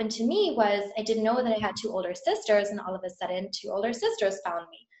 Something that happened to me was I didn't know that I had two older sisters, and all of a sudden two older sisters found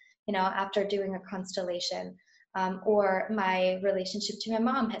me, after doing a constellation. Or my relationship to my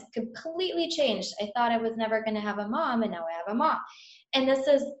mom has completely changed. I thought I was never going to have a mom, and now I have a mom. And this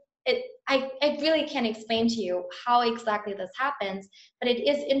is it. I really can't explain to you how exactly this happens, but it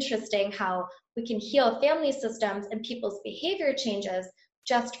is interesting how we can heal family systems and people's behavior changes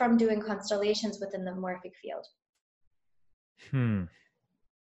just from doing constellations within the morphic field. And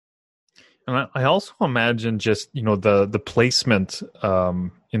I also imagine just, the placement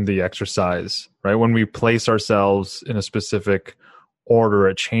in the exercise, right? When we place ourselves in a specific order,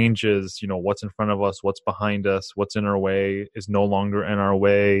 it changes, what's in front of us, what's behind us, what's in our way is no longer in our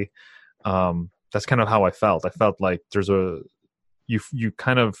way. That's kind of how I felt. I felt like there's you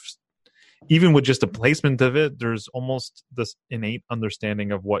kind of, even with just a placement of it, there's almost this innate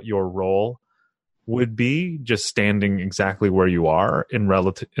understanding of what your role would be, just standing exactly where you are in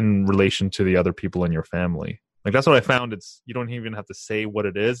relation to the other people in your family. Like, that's what I found. It's, you don't even have to say what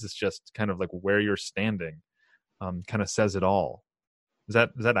it is. It's just kind of like where you're standing, kind of says it all. Is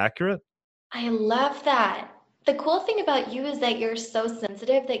that accurate? I love that. The cool thing about you is that you're so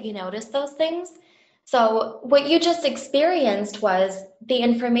sensitive that you notice those things. So what you just experienced was the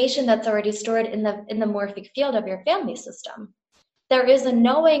information that's already stored in the morphic field of your family system. There is a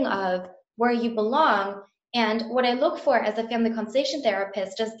knowing of where you belong. And what I look for as a family constellation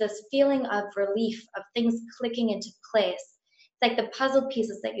therapist is this feeling of relief, of things clicking into place. It's like the puzzle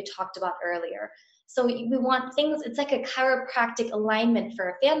pieces that you talked about earlier. So we want things, it's like a chiropractic alignment for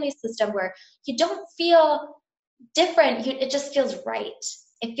a family system where you don't feel different, it just feels right.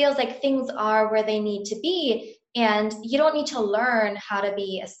 It feels like things are where they need to be, and you don't need to learn how to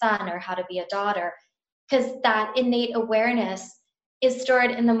be a son or how to be a daughter, because that innate awareness is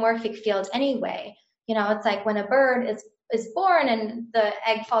stored in the morphic field anyway. You know, it's like when a bird is born and the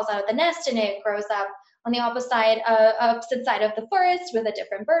egg falls out of the nest and it grows up on the opposite side of the forest with a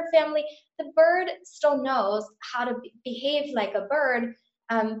different bird family, the bird still knows how to behave like a bird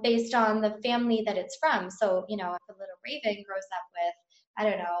based on the family that it's from. So, you know, if a little raven grows up with, I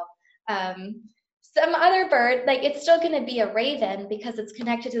don't know, some other bird, like, it's still going to be a raven because it's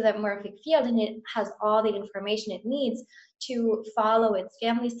connected to that morphic field and it has all the information it needs to follow its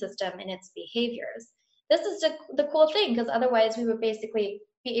family system and its behaviors. This is the cool thing, because otherwise we would basically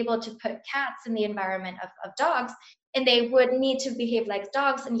be able to put cats in the environment of dogs, and they would need to behave like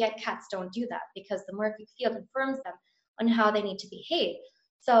dogs, and yet cats don't do that because the morphic field informs them on how they need to behave.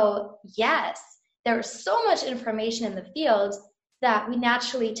 So yes, there's so much information in the field that we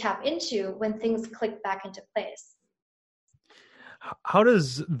naturally tap into when things click back into place. How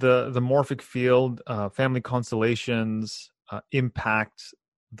does the morphic field, family constellations, impact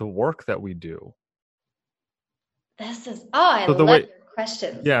the work that we do? I love your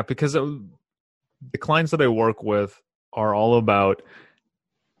questions. Yeah, because the clients that I work with are all about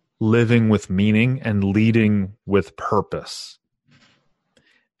living with meaning and leading with purpose.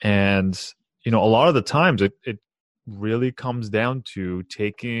 And, you know, a lot of the times it really comes down to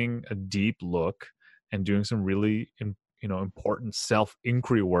taking a deep look and doing some really, important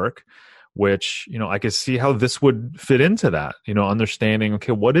self-inquiry work, which, you know, I could see how this would fit into that, you know, understanding,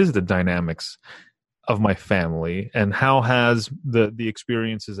 okay, what is the dynamics of my family, and how has the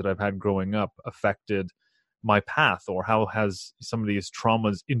experiences that I've had growing up affected my path, or how has some of these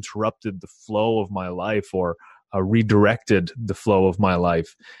traumas interrupted the flow of my life, or redirected the flow of my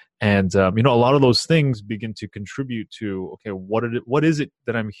life. And a lot of those things begin to contribute to, okay, what is it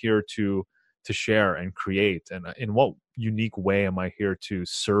that I'm here to share and create, and in what unique way am I here to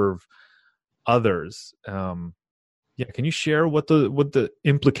serve others? Can you share what the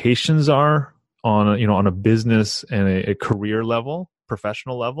implications are on a business and a career level,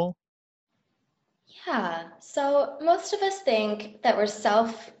 professional level? Yeah. So most of us think that we're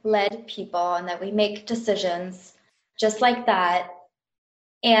self-led people and that we make decisions just like that.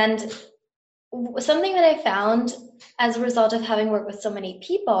 And something that I found as a result of having worked with so many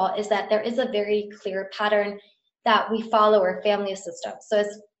people is that there is a very clear pattern that we follow our family system. So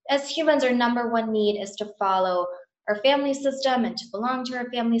as humans, our number one need is to follow our family system and to belong to our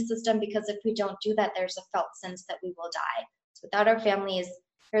family system, because if we don't do that, there's a felt sense that we will die. So without our families,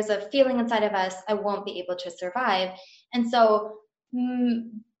 there's a feeling inside of us, I won't be able to survive. And so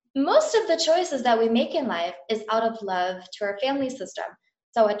most of the choices that we make in life is out of love to our family system.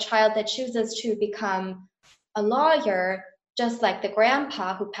 So a child that chooses to become a lawyer, just like the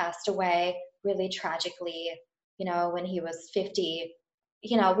grandpa who passed away really tragically, when he was 50,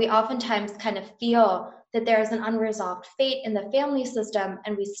 we oftentimes kind of feel that there's an unresolved fate in the family system,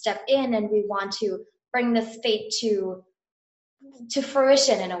 and we step in and we want to bring this fate to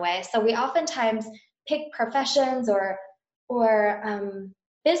fruition in a way. So we oftentimes pick professions or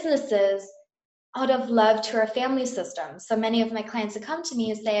businesses out of love to our family system. So many of my clients that come to me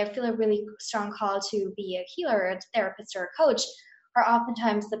and say, I feel a really strong call to be a healer, or a therapist, or a coach, are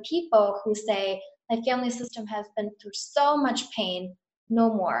oftentimes the people who say, my family system has been through so much pain,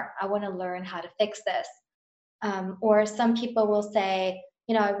 no more. I want to learn how to fix this. Or some people will say,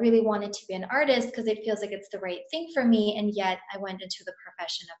 I really wanted to be an artist because it feels like it's the right thing for me, and yet I went into the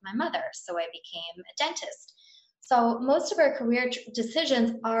profession of my mother, so I became a dentist. So most of our career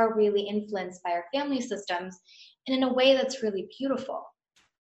decisions are really influenced by our family systems, and in a way that's really beautiful.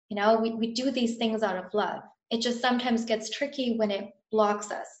 We do these things out of love. It just sometimes gets tricky when it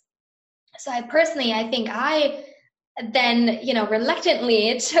blocks us. So I think I then,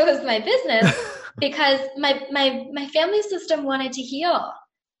 reluctantly chose my business because my family system wanted to heal,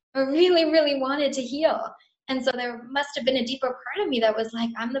 or really, really wanted to heal. And so there must have been a deeper part of me that was like,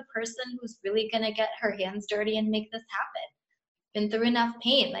 I'm the person who's really going to get her hands dirty and make this happen. Been through enough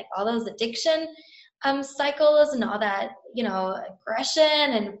pain, like all those addiction cycles and all that, aggression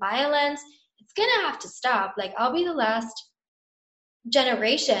and violence. It's going to have to stop. Like, I'll be the last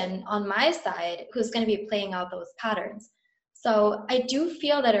generation on my side who's going to be playing out those patterns. So I do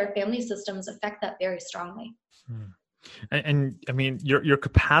feel that our family systems affect that very strongly. And I mean, your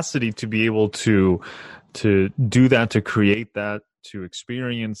capacity to be able to do that, to create that, to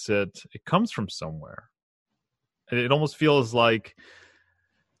experience it, it comes from somewhere. It almost feels like,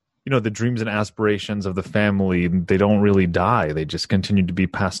 the dreams and aspirations of the family, they don't really die. They just continue to be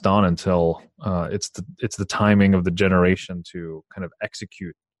passed on until it's the timing of the generation to kind of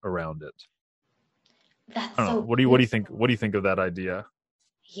execute around it. That's I don't know. What do you think? What do you think of that idea?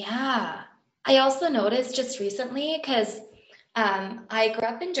 Yeah. I also noticed just recently, because I grew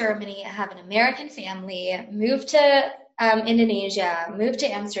up in Germany, I have an American family, moved to Indonesia, moved to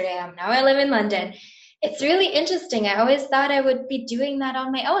Amsterdam, now I live in London. It's really interesting. I always thought I would be doing that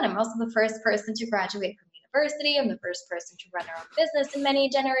on my own. I'm also the first person to graduate from university. I'm the first person to run our own business in many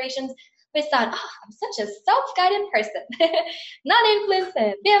generations. I thought, I'm such a self-guided person, not influenced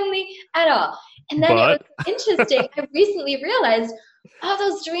by family at all. And then it was interesting. I recently realized all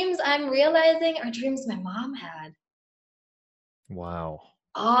those dreams I'm realizing are dreams my mom had. Wow.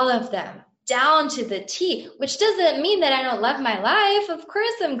 All of them, down to the T, which doesn't mean that I don't love my life. Of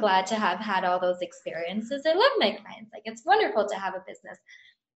course, I'm glad to have had all those experiences. I love my clients. Like, it's wonderful to have a business.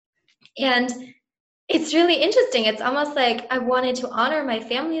 And it's really interesting. It's almost like I wanted to honor my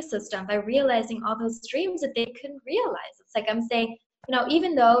family system by realizing all those dreams that they couldn't realize. It's like I'm saying,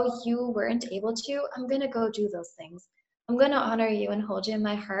 even though you weren't able to, I'm going to go do those things. I'm going to honor you and hold you in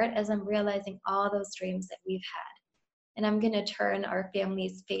my heart as I'm realizing all those dreams that we've had. And I'm going to turn our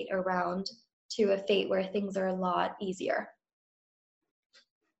family's fate around to a fate where things are a lot easier.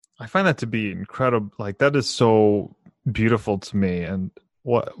 I find that to be incredible. Like, that is so beautiful to me. And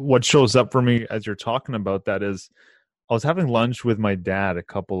what shows up for me as you're talking about that is, I was having lunch with my dad a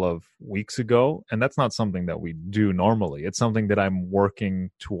couple of weeks ago, and that's not something that we do normally. It's something that I'm working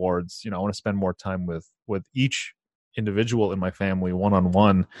towards. I want to spend more time with each individual in my family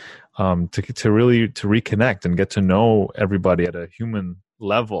one-on-one, to really reconnect and get to know everybody at a human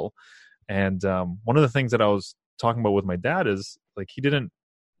level. And one of the things that I was talking about with my dad is, like, he didn't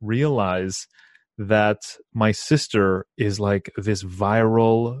realize that my sister is like this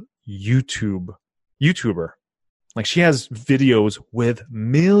viral YouTuber. Like, she has videos with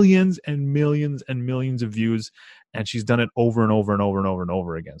millions and millions and millions of views, and she's done it over and over and over and over and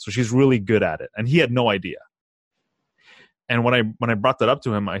over again. So she's really good at it. And he had no idea. And when I brought that up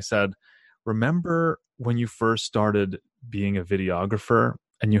to him, I said, remember when you first started being a videographer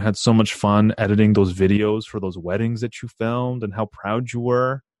and you had so much fun editing those videos for those weddings that you filmed and how proud you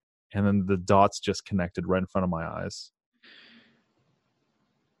were? And then the dots just connected right in front of my eyes.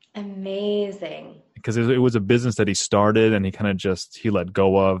 Amazing. Because it was a business that he started and he let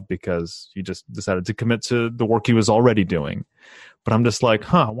go of because he just decided to commit to the work he was already doing. But I'm just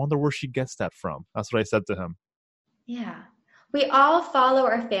like, I wonder where she gets that from. That's what I said to him. Yeah. We all follow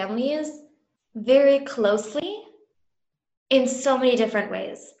our families very closely in so many different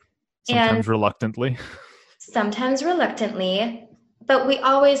ways. Sometimes reluctantly. Sometimes reluctantly, but we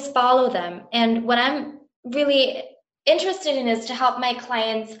always follow them. And what I'm really interested in is to help my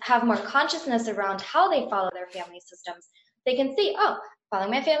clients have more consciousness around how they follow their family systems. They can see,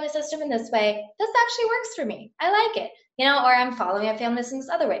 following my family system in this way, this actually works for me. I like it. Or I'm following my family system this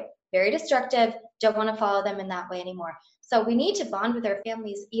other way. Very destructive. Don't want to follow them in that way anymore. So we need to bond with our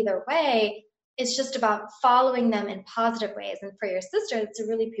families either way. It's just about following them in positive ways. And for your sister, it's a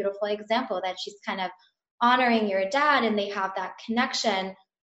really beautiful example that she's kind of honoring your dad and they have that connection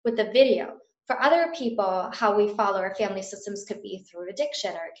with the video. For other people, how we follow our family systems could be through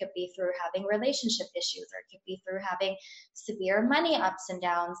addiction, or it could be through having relationship issues, or it could be through having severe money ups and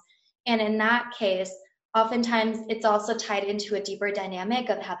downs. And in that case, oftentimes it's also tied into a deeper dynamic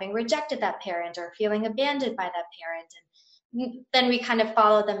of having rejected that parent or feeling abandoned by that parent. And then we kind of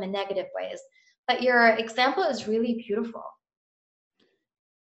follow them in negative ways. But your example is really beautiful.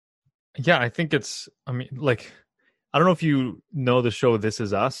 Yeah, I think I don't know if you know the show This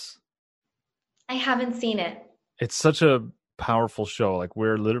Is Us. I haven't seen it. It's such a powerful show. Like,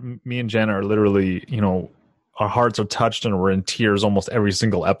 me and Jenna are literally, our hearts are touched and we're in tears almost every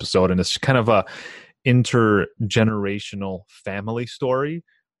single episode. And it's kind of a intergenerational family story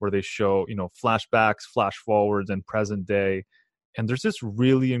where they show, flashbacks, flash forwards, and present day. And there's this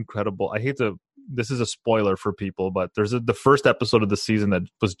really incredible, this is a spoiler for people, but the first episode of the season that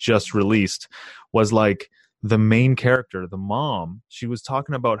was just released was like the main character, the mom. She was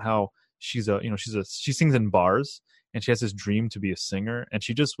talking about how she sings in bars, and she has this dream to be a singer. And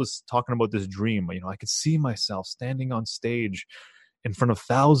she just was talking about this dream. I could see myself standing on stage in front of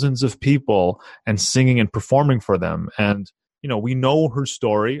thousands of people and singing and performing for them. And we know her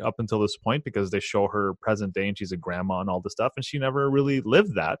story up until this point because they show her present day and she's a grandma and all this stuff. And she never really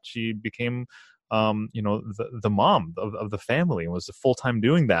lived that. She became, the mom of the family and was full time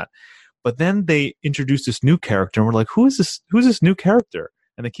doing that. But then they introduced this new character and we're like, who's this new character?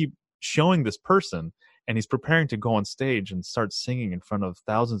 And they keep showing this person, and he's preparing to go on stage and start singing in front of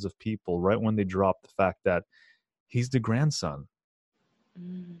thousands of people right when they drop the fact that he's the grandson.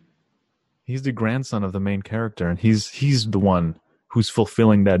 He's the grandson of the main character, and he's the one who's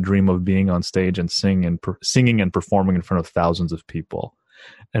fulfilling that dream of being on stage and singing and performing in front of thousands of people.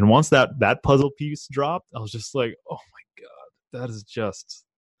 And once that puzzle piece dropped, I was just like, oh my God, that is just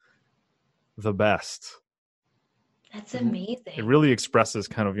the best. That's amazing. It really expresses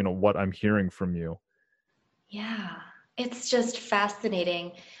kind of, what I'm hearing from you. Yeah, it's just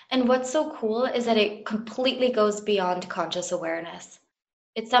fascinating. And what's so cool is that it completely goes beyond conscious awareness.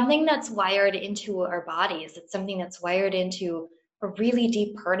 It's something that's wired into our bodies. It's something that's wired into a really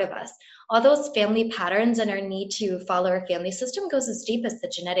deep part of us. All those family patterns and our need to follow our family system goes as deep as the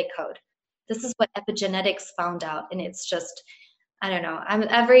genetic code. This is what epigenetics found out. And it's just, I don't know,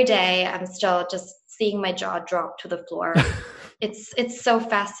 every day I'm still just seeing my jaw drop to the floor. It's so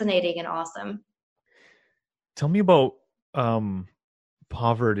fascinating and awesome. Tell me about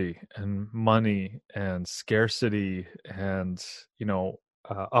poverty and money and scarcity and,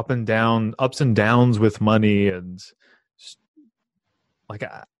 ups and downs with money and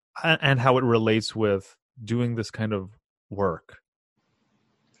and how it relates with doing this kind of work.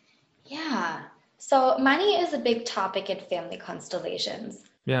 Yeah. So money is a big topic in family constellations.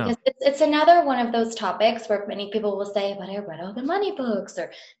 Yeah. Because it's another one of those topics where many people will say, but I read all the money books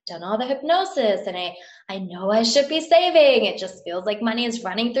or done all the hypnosis and I know I should be saving. It just feels like money is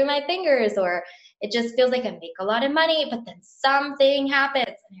running through my fingers, or it just feels like I make a lot of money, but then something happens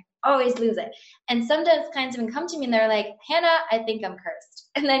and I always lose it. And sometimes clients even come to me and they're like, Hanna, I think I'm cursed.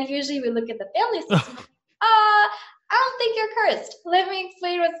 And then usually we look at the family system, I don't think you're cursed. Let me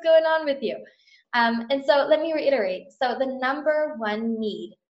explain what's going on with you. And so let me reiterate. So the number one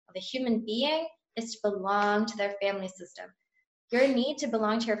need of a human being is to belong to their family system. Your need to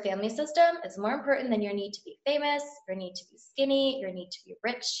belong to your family system is more important than your need to be famous, your need to be skinny, your need to be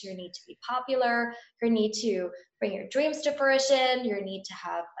rich, your need to be popular, your need to bring your dreams to fruition, your need to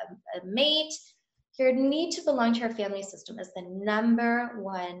have a mate. Your need to belong to your family system is the number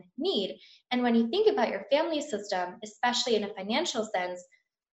one need. And when you think about your family system, especially in a financial sense,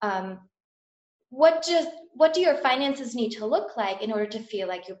 what do your finances need to look like in order to feel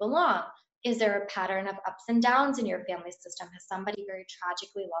like you belong? Is there a pattern of ups and downs in your family system? Has somebody very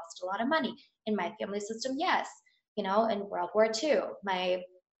tragically lost a lot of money? In my family system, yes. In World War II, my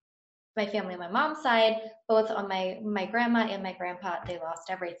family on my mom's side, both on my grandma and my grandpa, they lost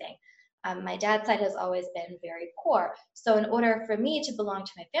everything. My dad's side has always been very poor. So in order for me to belong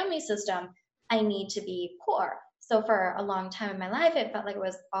to my family system, I need to be poor. So for a long time in my life, it felt like it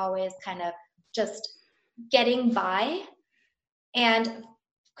was always kind of just getting by. And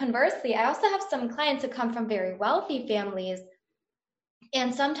conversely, I also have some clients who come from very wealthy families,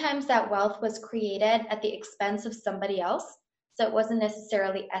 and sometimes that wealth was created at the expense of somebody else. So it wasn't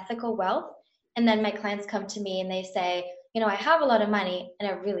necessarily ethical wealth. And then my clients come to me and they say, I have a lot of money and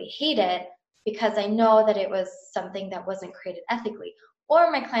I really hate it because I know that it was something that wasn't created ethically.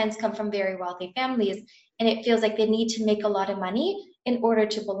 Or my clients come from very wealthy families and it feels like they need to make a lot of money in order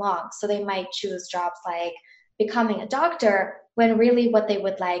to belong. So they might choose jobs like becoming a doctor when really what they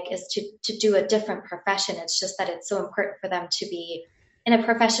would like is to do a different profession. It's just that it's so important for them to be in a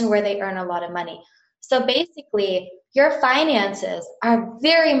profession where they earn a lot of money. So basically, your finances are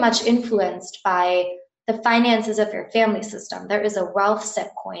very much influenced by the finances of your family system. There is a wealth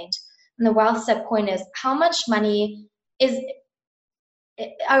set point, and the wealth set point is how much money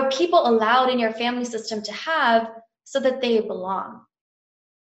are people allowed in your family system to have so that they belong.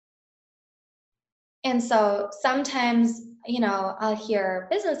 And so sometimes, I'll hear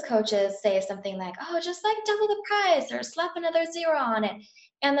business coaches say something like, just like double the price or slap another zero on it.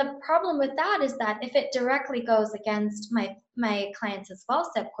 And the problem with that is that if it directly goes against my client's wealth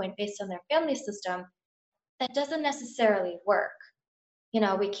set point based on their family system, that doesn't necessarily work.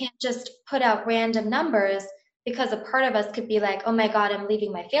 We can't just put out random numbers because a part of us could be like, oh my God, I'm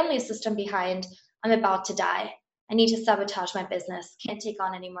leaving my family system behind. I'm about to die. I need to sabotage my business. Can't take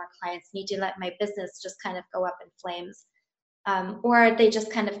on any more clients. Need to let my business just kind of go up in flames. Or they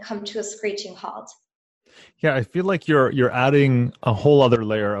just kind of come to a screeching halt. Yeah, I feel like you're adding a whole other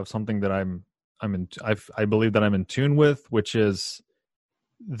layer of something that I believe that I'm in tune with, which is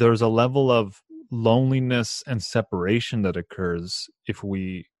there's a level of loneliness and separation that occurs if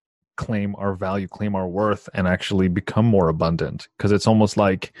we claim our value, claim our worth, and actually become more abundant. Because it's almost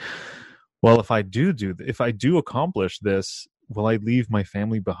like, well, if I do accomplish this, will I leave my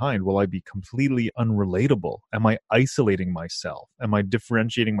family behind? Will I be completely unrelatable? Am I isolating myself? Am I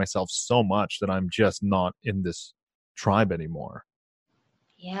differentiating myself so much that I'm just not in this tribe anymore?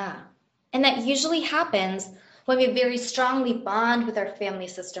 Yeah. And that usually happens when we very strongly bond with our family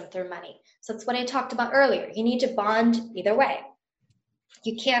system through money. So it's what I talked about earlier. You need to bond either way.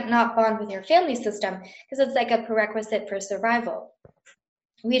 You can't not bond with your family system because it's like a prerequisite for survival.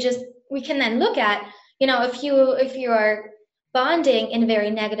 We can then look at, if you are bonding in very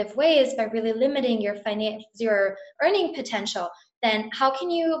negative ways by really limiting your earning potential, then how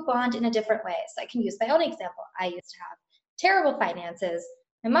can you bond in a different way? So I can use my own example. I used to have terrible finances.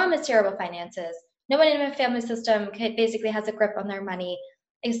 My mom has terrible finances. No one in my family system basically has a grip on their money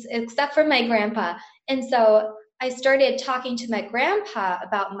except for my grandpa. And so I started talking to my grandpa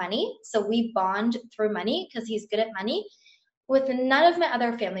about money. So we bond through money because he's good at money. With none of my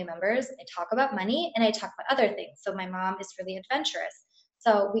other family members, I talk about money and I talk about other things. So my mom is really adventurous.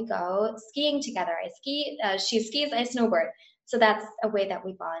 So we go skiing together. I ski, she skis, I snowboard. So that's a way that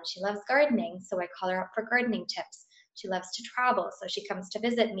we bond. She loves gardening. So I call her up for gardening tips. She loves to travel. So she comes to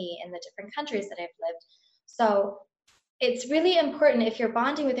visit me in the different countries that I've lived. So it's really important if you're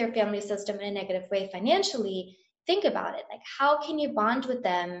bonding with your family system in a negative way financially, think about it. Like, how can you bond with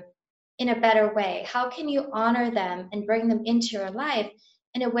them in a better way? How can you honor them and bring them into your life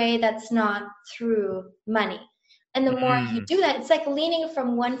in a way that's not through money? And the more you do that, it's like leaning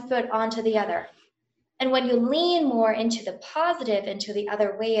from one foot onto the other. And when you lean more into the positive, into the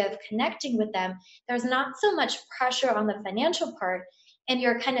other way of connecting with them, there's not so much pressure on the financial part, and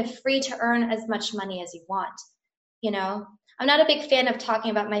you're kind of free to earn as much money as you want. I'm not a big fan of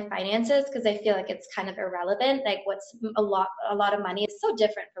talking about my finances because I feel like it's kind of irrelevant. Like what's a lot of money is so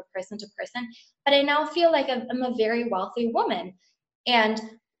different from person to person. But I now feel like I'm a very wealthy woman. And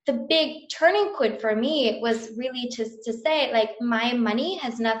the big turning point for me was really to say, like, my money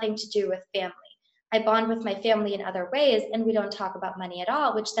has nothing to do with family. I bond with my family in other ways, and we don't talk about money at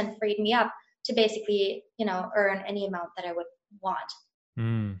all, which then freed me up to basically, earn any amount that I would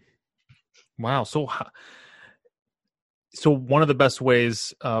want. Wow. So one of the best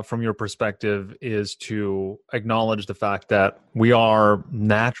ways from your perspective is to acknowledge the fact that we are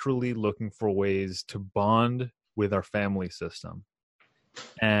naturally looking for ways to bond with our family system.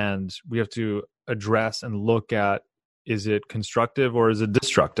 And we have to address and look at, is it constructive or is it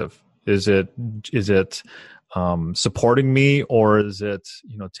destructive? Is it supporting me, or is it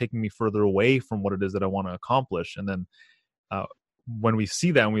taking me further away from what it is that I want to accomplish? And then when we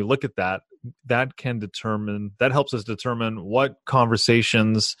see that and we look at that, that helps us determine what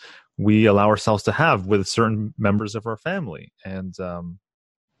conversations we allow ourselves to have with certain members of our family. And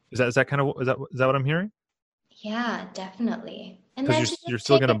is that what I'm hearing? Yeah, definitely. And because you're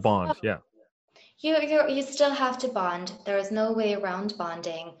still going to bond. Yeah. You still have to bond. There is no way around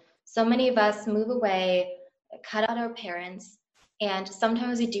bonding. So many of us move away, cut out our parents, and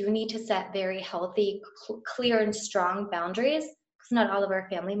sometimes we do need to set very healthy, clear, and strong boundaries, because not all of our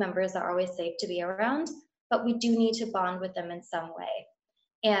family members are always safe to be around, but we do need to bond with them in some way.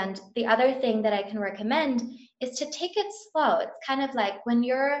 And the other thing that I can recommend is to take it slow. It's kind of like when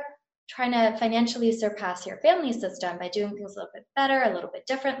you're trying to financially surpass your family system by doing things a little bit better, a little bit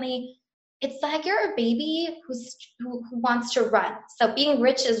differently. It's like you're a baby who wants to run. So being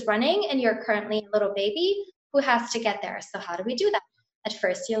rich is running, and you're currently a little baby who has to get there. So how do we do that? At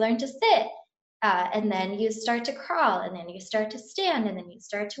first, you learn to sit, and then you start to crawl, and then you start to stand, and then you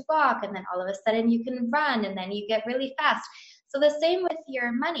start to walk, and then all of a sudden you can run, and then you get really fast. So the same with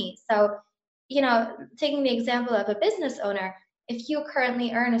your money. So, taking the example of a business owner, if you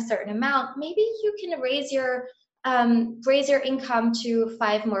currently earn a certain amount, maybe you can raise your income to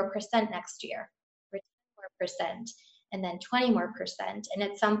 5% more next year, or 10% more, and then 20% more. And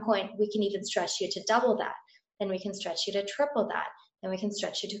at some point, we can even stretch you to double that. Then we can stretch you to triple that. Then we can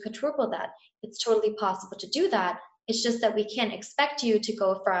stretch you to quadruple that. It's totally possible to do that. It's just that we can't expect you to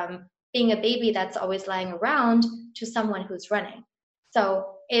go from being a baby that's always lying around to someone who's running.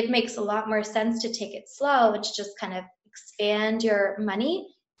 So it makes a lot more sense to take it slow and to just kind of expand your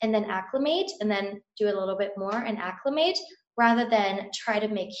money and then acclimate, and then do a little bit more and acclimate, rather than try to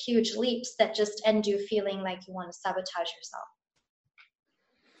make huge leaps that just end you feeling like you want to sabotage yourself.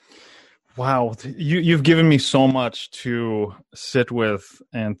 Wow, you've given me so much to sit with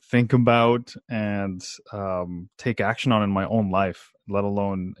and think about and take action on in my own life, let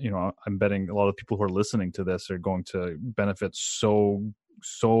alone, I'm betting a lot of people who are listening to this are going to benefit so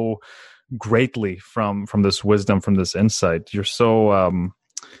greatly from this wisdom, from this insight. You're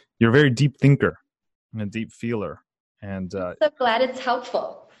you're a very deep thinker and a deep feeler. And I'm so glad it's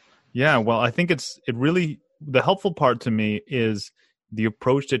helpful. Yeah, well, I think the helpful part to me is the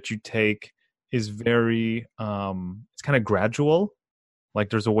approach that you take is very, it's kind of gradual. Like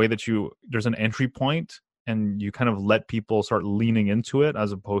there's a way that there's an entry point and you kind of let people start leaning into it,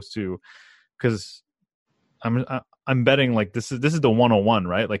 as opposed to, because I'm betting like this is the 101,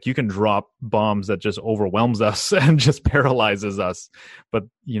 right? Like you can drop bombs that just overwhelms us and just paralyzes us. But,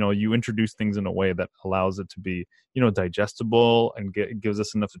 you introduce things in a way that allows it to be, digestible and gives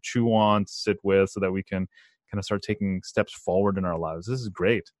us enough to chew on, to sit with, so that we can kind of start taking steps forward in our lives. This is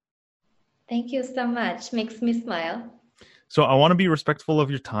great. Thank you so much. Makes me smile. So I want to be respectful of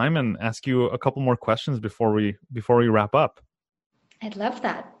your time and ask you a couple more questions before we wrap up. I'd love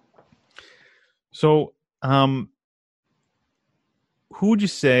that. So, who would you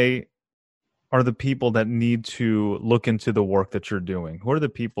say are the people that need to look into the work that you're doing? Who are the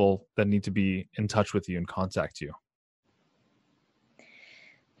people that need to be in touch with you and contact you?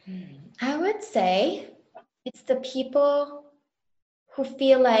 I would say it's the people who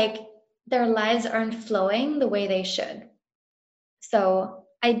feel like their lives aren't flowing the way they should. So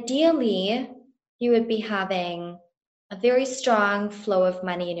ideally, you would be having a very strong flow of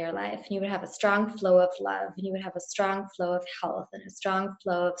money in your life, and you would have a strong flow of love, and you would have a strong flow of health, and a strong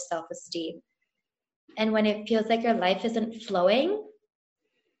flow of self-esteem. And when it feels like your life isn't flowing,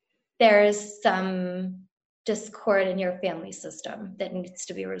 there's some discord in your family system that needs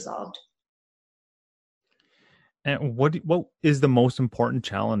to be resolved. And what is the most important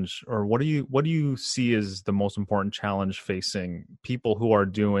challenge, or what do you see as the most important challenge facing people who are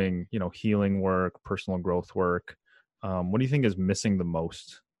doing, healing work, personal growth work? What do you think is missing the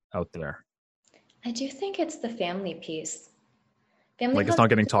most out there? I do think it's the family piece. It's not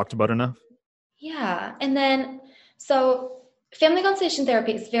getting talked about enough? Yeah. And then, so family constellation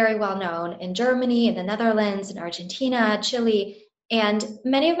therapy is very well known in Germany, in the Netherlands, in Argentina, Chile. And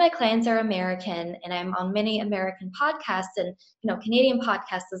many of my clients are American, and I'm on many American podcasts and, Canadian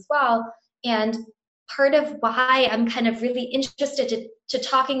podcasts as well. And part of why I'm kind of really interested to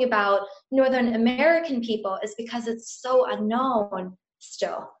talking about Northern American people is because it's so unknown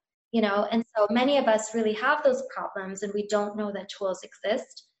still, and so many of us really have those problems and we don't know that tools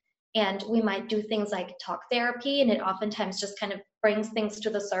exist. And we might do things like talk therapy, and it oftentimes just kind of brings things to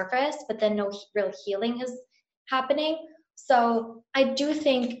the surface, but then no real healing is happening. So I do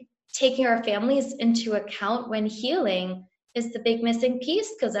think taking our families into account when healing is the big missing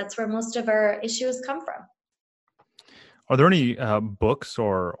piece, because that's where most of our issues come from. Are there any books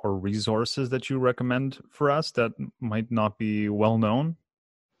or resources that you recommend for us that might not be well known?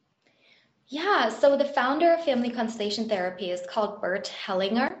 Yeah, so the founder of family constellation therapy is called Bert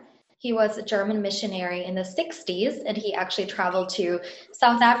Hellinger. He was a German missionary in the 60s, and he actually traveled to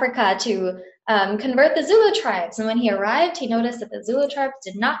South Africa to convert the Zulu tribes. And when he arrived, he noticed that the Zulu tribes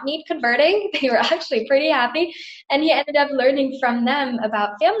did not need converting. They were actually pretty happy. And he ended up learning from them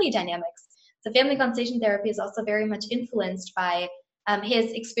about family dynamics. So family constellation therapy is also very much influenced by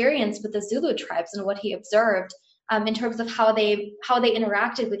his experience with the Zulu tribes and what he observed in terms of how they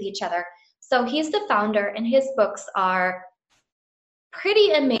interacted with each other. So he's the founder, and his books are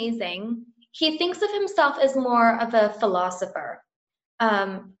pretty amazing. He thinks of himself as more of a philosopher.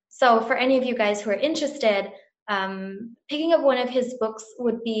 So for any of you guys who are interested, picking up one of his books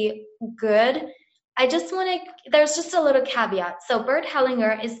would be good. There's just a little caveat. So Bert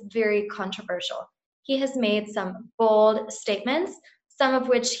Hellinger is very controversial. He has made some bold statements, some of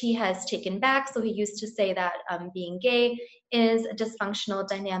which he has taken back. So he used to say that being gay is a dysfunctional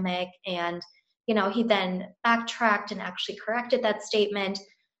dynamic, and he then backtracked and actually corrected that statement.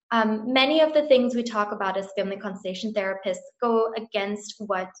 Many of the things we talk about as family constellation therapists go against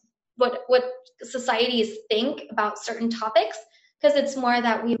what societies think about certain topics, because it's more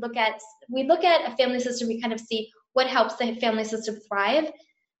that we look at a family system, we kind of see what helps the family system thrive,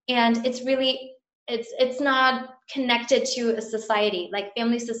 and it's not connected to a society. Like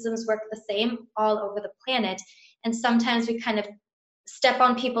family systems work the same all over the planet, and sometimes we kind of step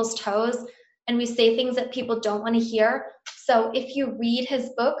on people's toes and we say things that people don't want to hear. So if you read his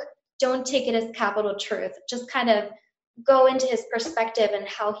book, don't take it as capital truth. Just kind of go into his perspective and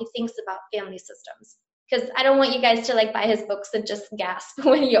how he thinks about family systems. Because I don't want you guys to like buy his books and just gasp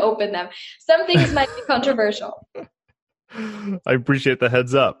when you open them. Some things might be controversial. I appreciate the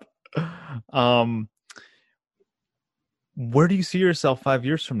heads up. Where do you see yourself 5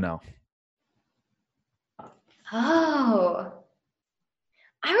 years from now? Oh,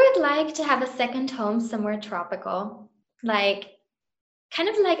 I would like to have a second home somewhere tropical, like kind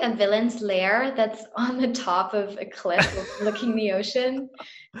of like a villain's lair that's on the top of a cliff overlooking the ocean,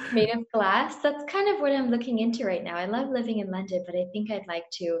 made of glass. That's kind of what I'm looking into right now. I love living in London, but I think I'd like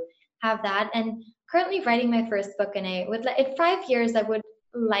to have that. And currently writing my first book, and I would in 5 years I would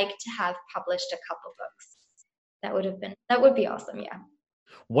like to have published a couple books. That would be awesome, yeah.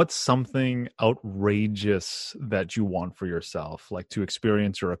 What's something outrageous that you want for yourself, like to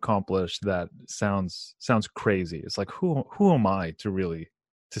experience or accomplish, that sounds crazy? It's like, who am I to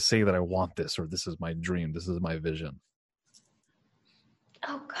say that I want this, or this is my dream, this is my vision?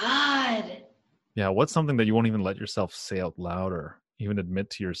 Oh God. Yeah, what's something that you won't even let yourself say out loud or even admit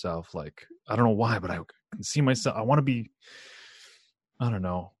to yourself? Like, I don't know why, but I can see myself. I want to be, I don't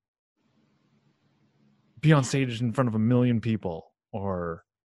know, be on stage in front of 1 million people, or.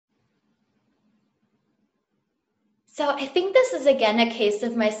 So I think this is again a case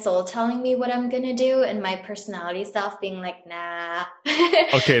of my soul telling me what I'm going to do and my personality self being like, nah.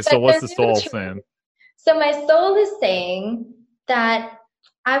 Okay, so what's the soul saying? So my soul is saying that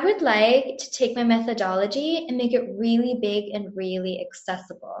I would like to take my methodology and make it really big and really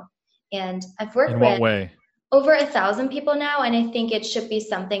accessible. And I've worked with over 1,000 people now, and I think it should be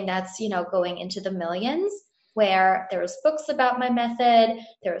something that's, going into the millions, where there's books about my method,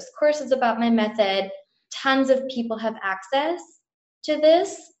 there's courses about my method, tons of people have access to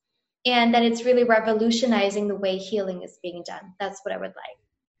this, and that it's really revolutionizing the way healing is being done. That's what I would like.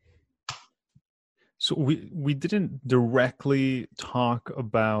 So we didn't directly talk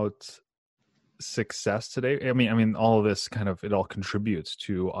about success today. I mean, all of this it all contributes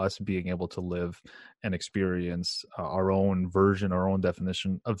to us being able to live and experience our own version, our own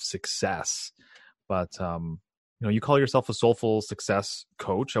definition of success. But you call yourself a soulful success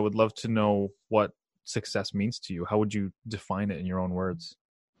coach. I would love to know what success means to you. How would you define it in your own words?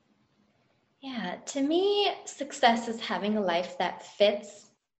 Yeah, to me, success is having a life that fits,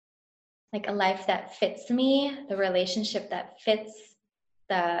 like a life that fits me, the relationship that fits,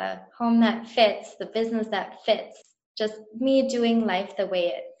 the home that fits, the business that fits, just me doing life the way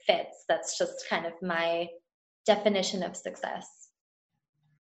it fits. That's just kind of my definition of success.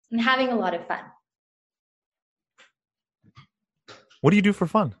 And having a lot of fun. What do you do for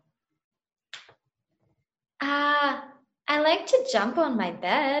fun? I like to jump on my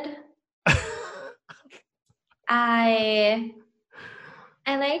bed. I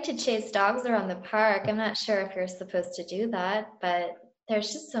like to chase dogs around the park. I'm not sure if you're supposed to do that, but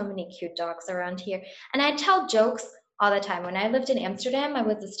there's just so many cute dogs around here. And I tell jokes all the time. When I lived in Amsterdam, I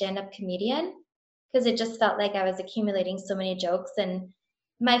was a stand-up comedian because it just felt like I was accumulating so many jokes. And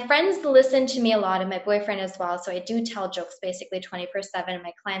my friends listen to me a lot, and my boyfriend as well. So I do tell jokes basically 24/7. And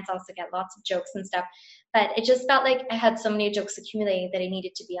my clients also get lots of jokes and stuff. But it just felt like I had so many jokes accumulating that I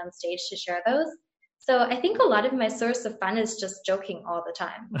needed to be on stage to share those. So I think a lot of my source of fun is just joking all the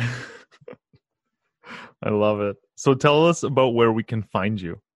time. I love it. So tell us about where we can find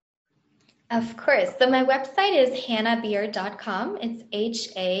you. Of course. So my website is hannabier.com. It's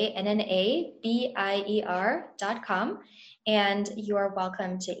HANNABIER.com. And you are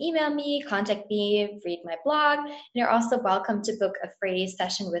welcome to email me, contact me, read my blog. And you're also welcome to book a free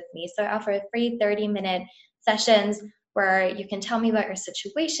session with me. So I offer free 30-minute sessions where you can tell me about your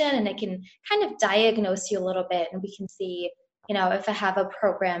situation, and I can kind of diagnose you a little bit, and we can see, if I have a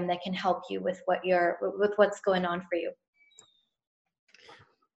program that can help you with what's going on for you.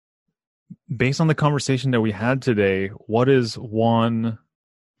 Based on the conversation that we had today, what is one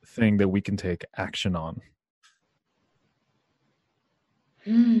thing that we can take action on?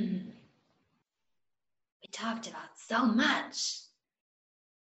 We talked about so much.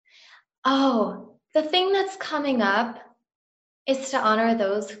 Oh, the thing that's coming up is to honor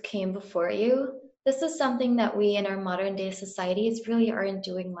those who came before you. This is something that we in our modern day societies really aren't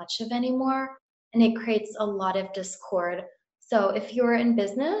doing much of anymore, and it creates a lot of discord. So if you're in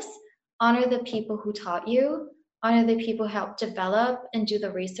business, honor the people who taught you, honor the people who helped develop and do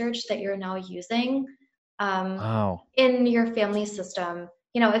the research that you're now using in your family system.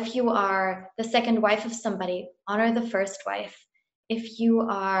 If you are the second wife of somebody, honor the first wife. If you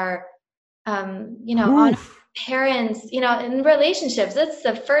are, honor parents, in relationships, that's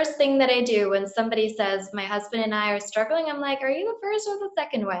the first thing that I do when somebody says my husband and I are struggling. I'm like, are you the first or the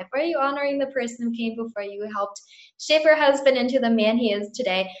second wife? Are you honoring the person who came before you, who helped shape your husband into the man he is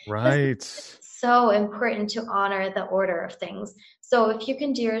today? Right. It's so important to honor the order of things. So if you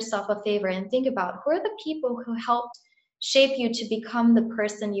can do yourself a favor and think about who are the people who helped shape you to become the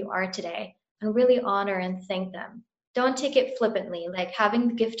person you are today, and really honor and thank them. Don't take it flippantly. Like having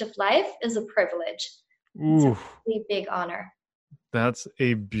the gift of life is a privilege. It's a really big honor. That's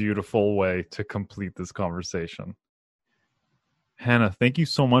a beautiful way to complete this conversation. Hanna, thank you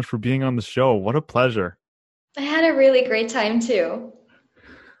so much for being on the show. What a pleasure. I had a really great time too.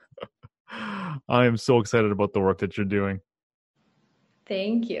 I am so excited about the work that you're doing.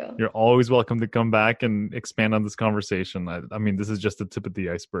 Thank you. You're always welcome to come back and expand on this conversation. I mean, this is just the tip of the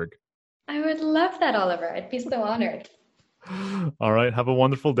iceberg. I would love that, Oliver. I'd be so honored. All right. Have a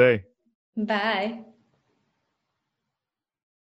wonderful day. Bye.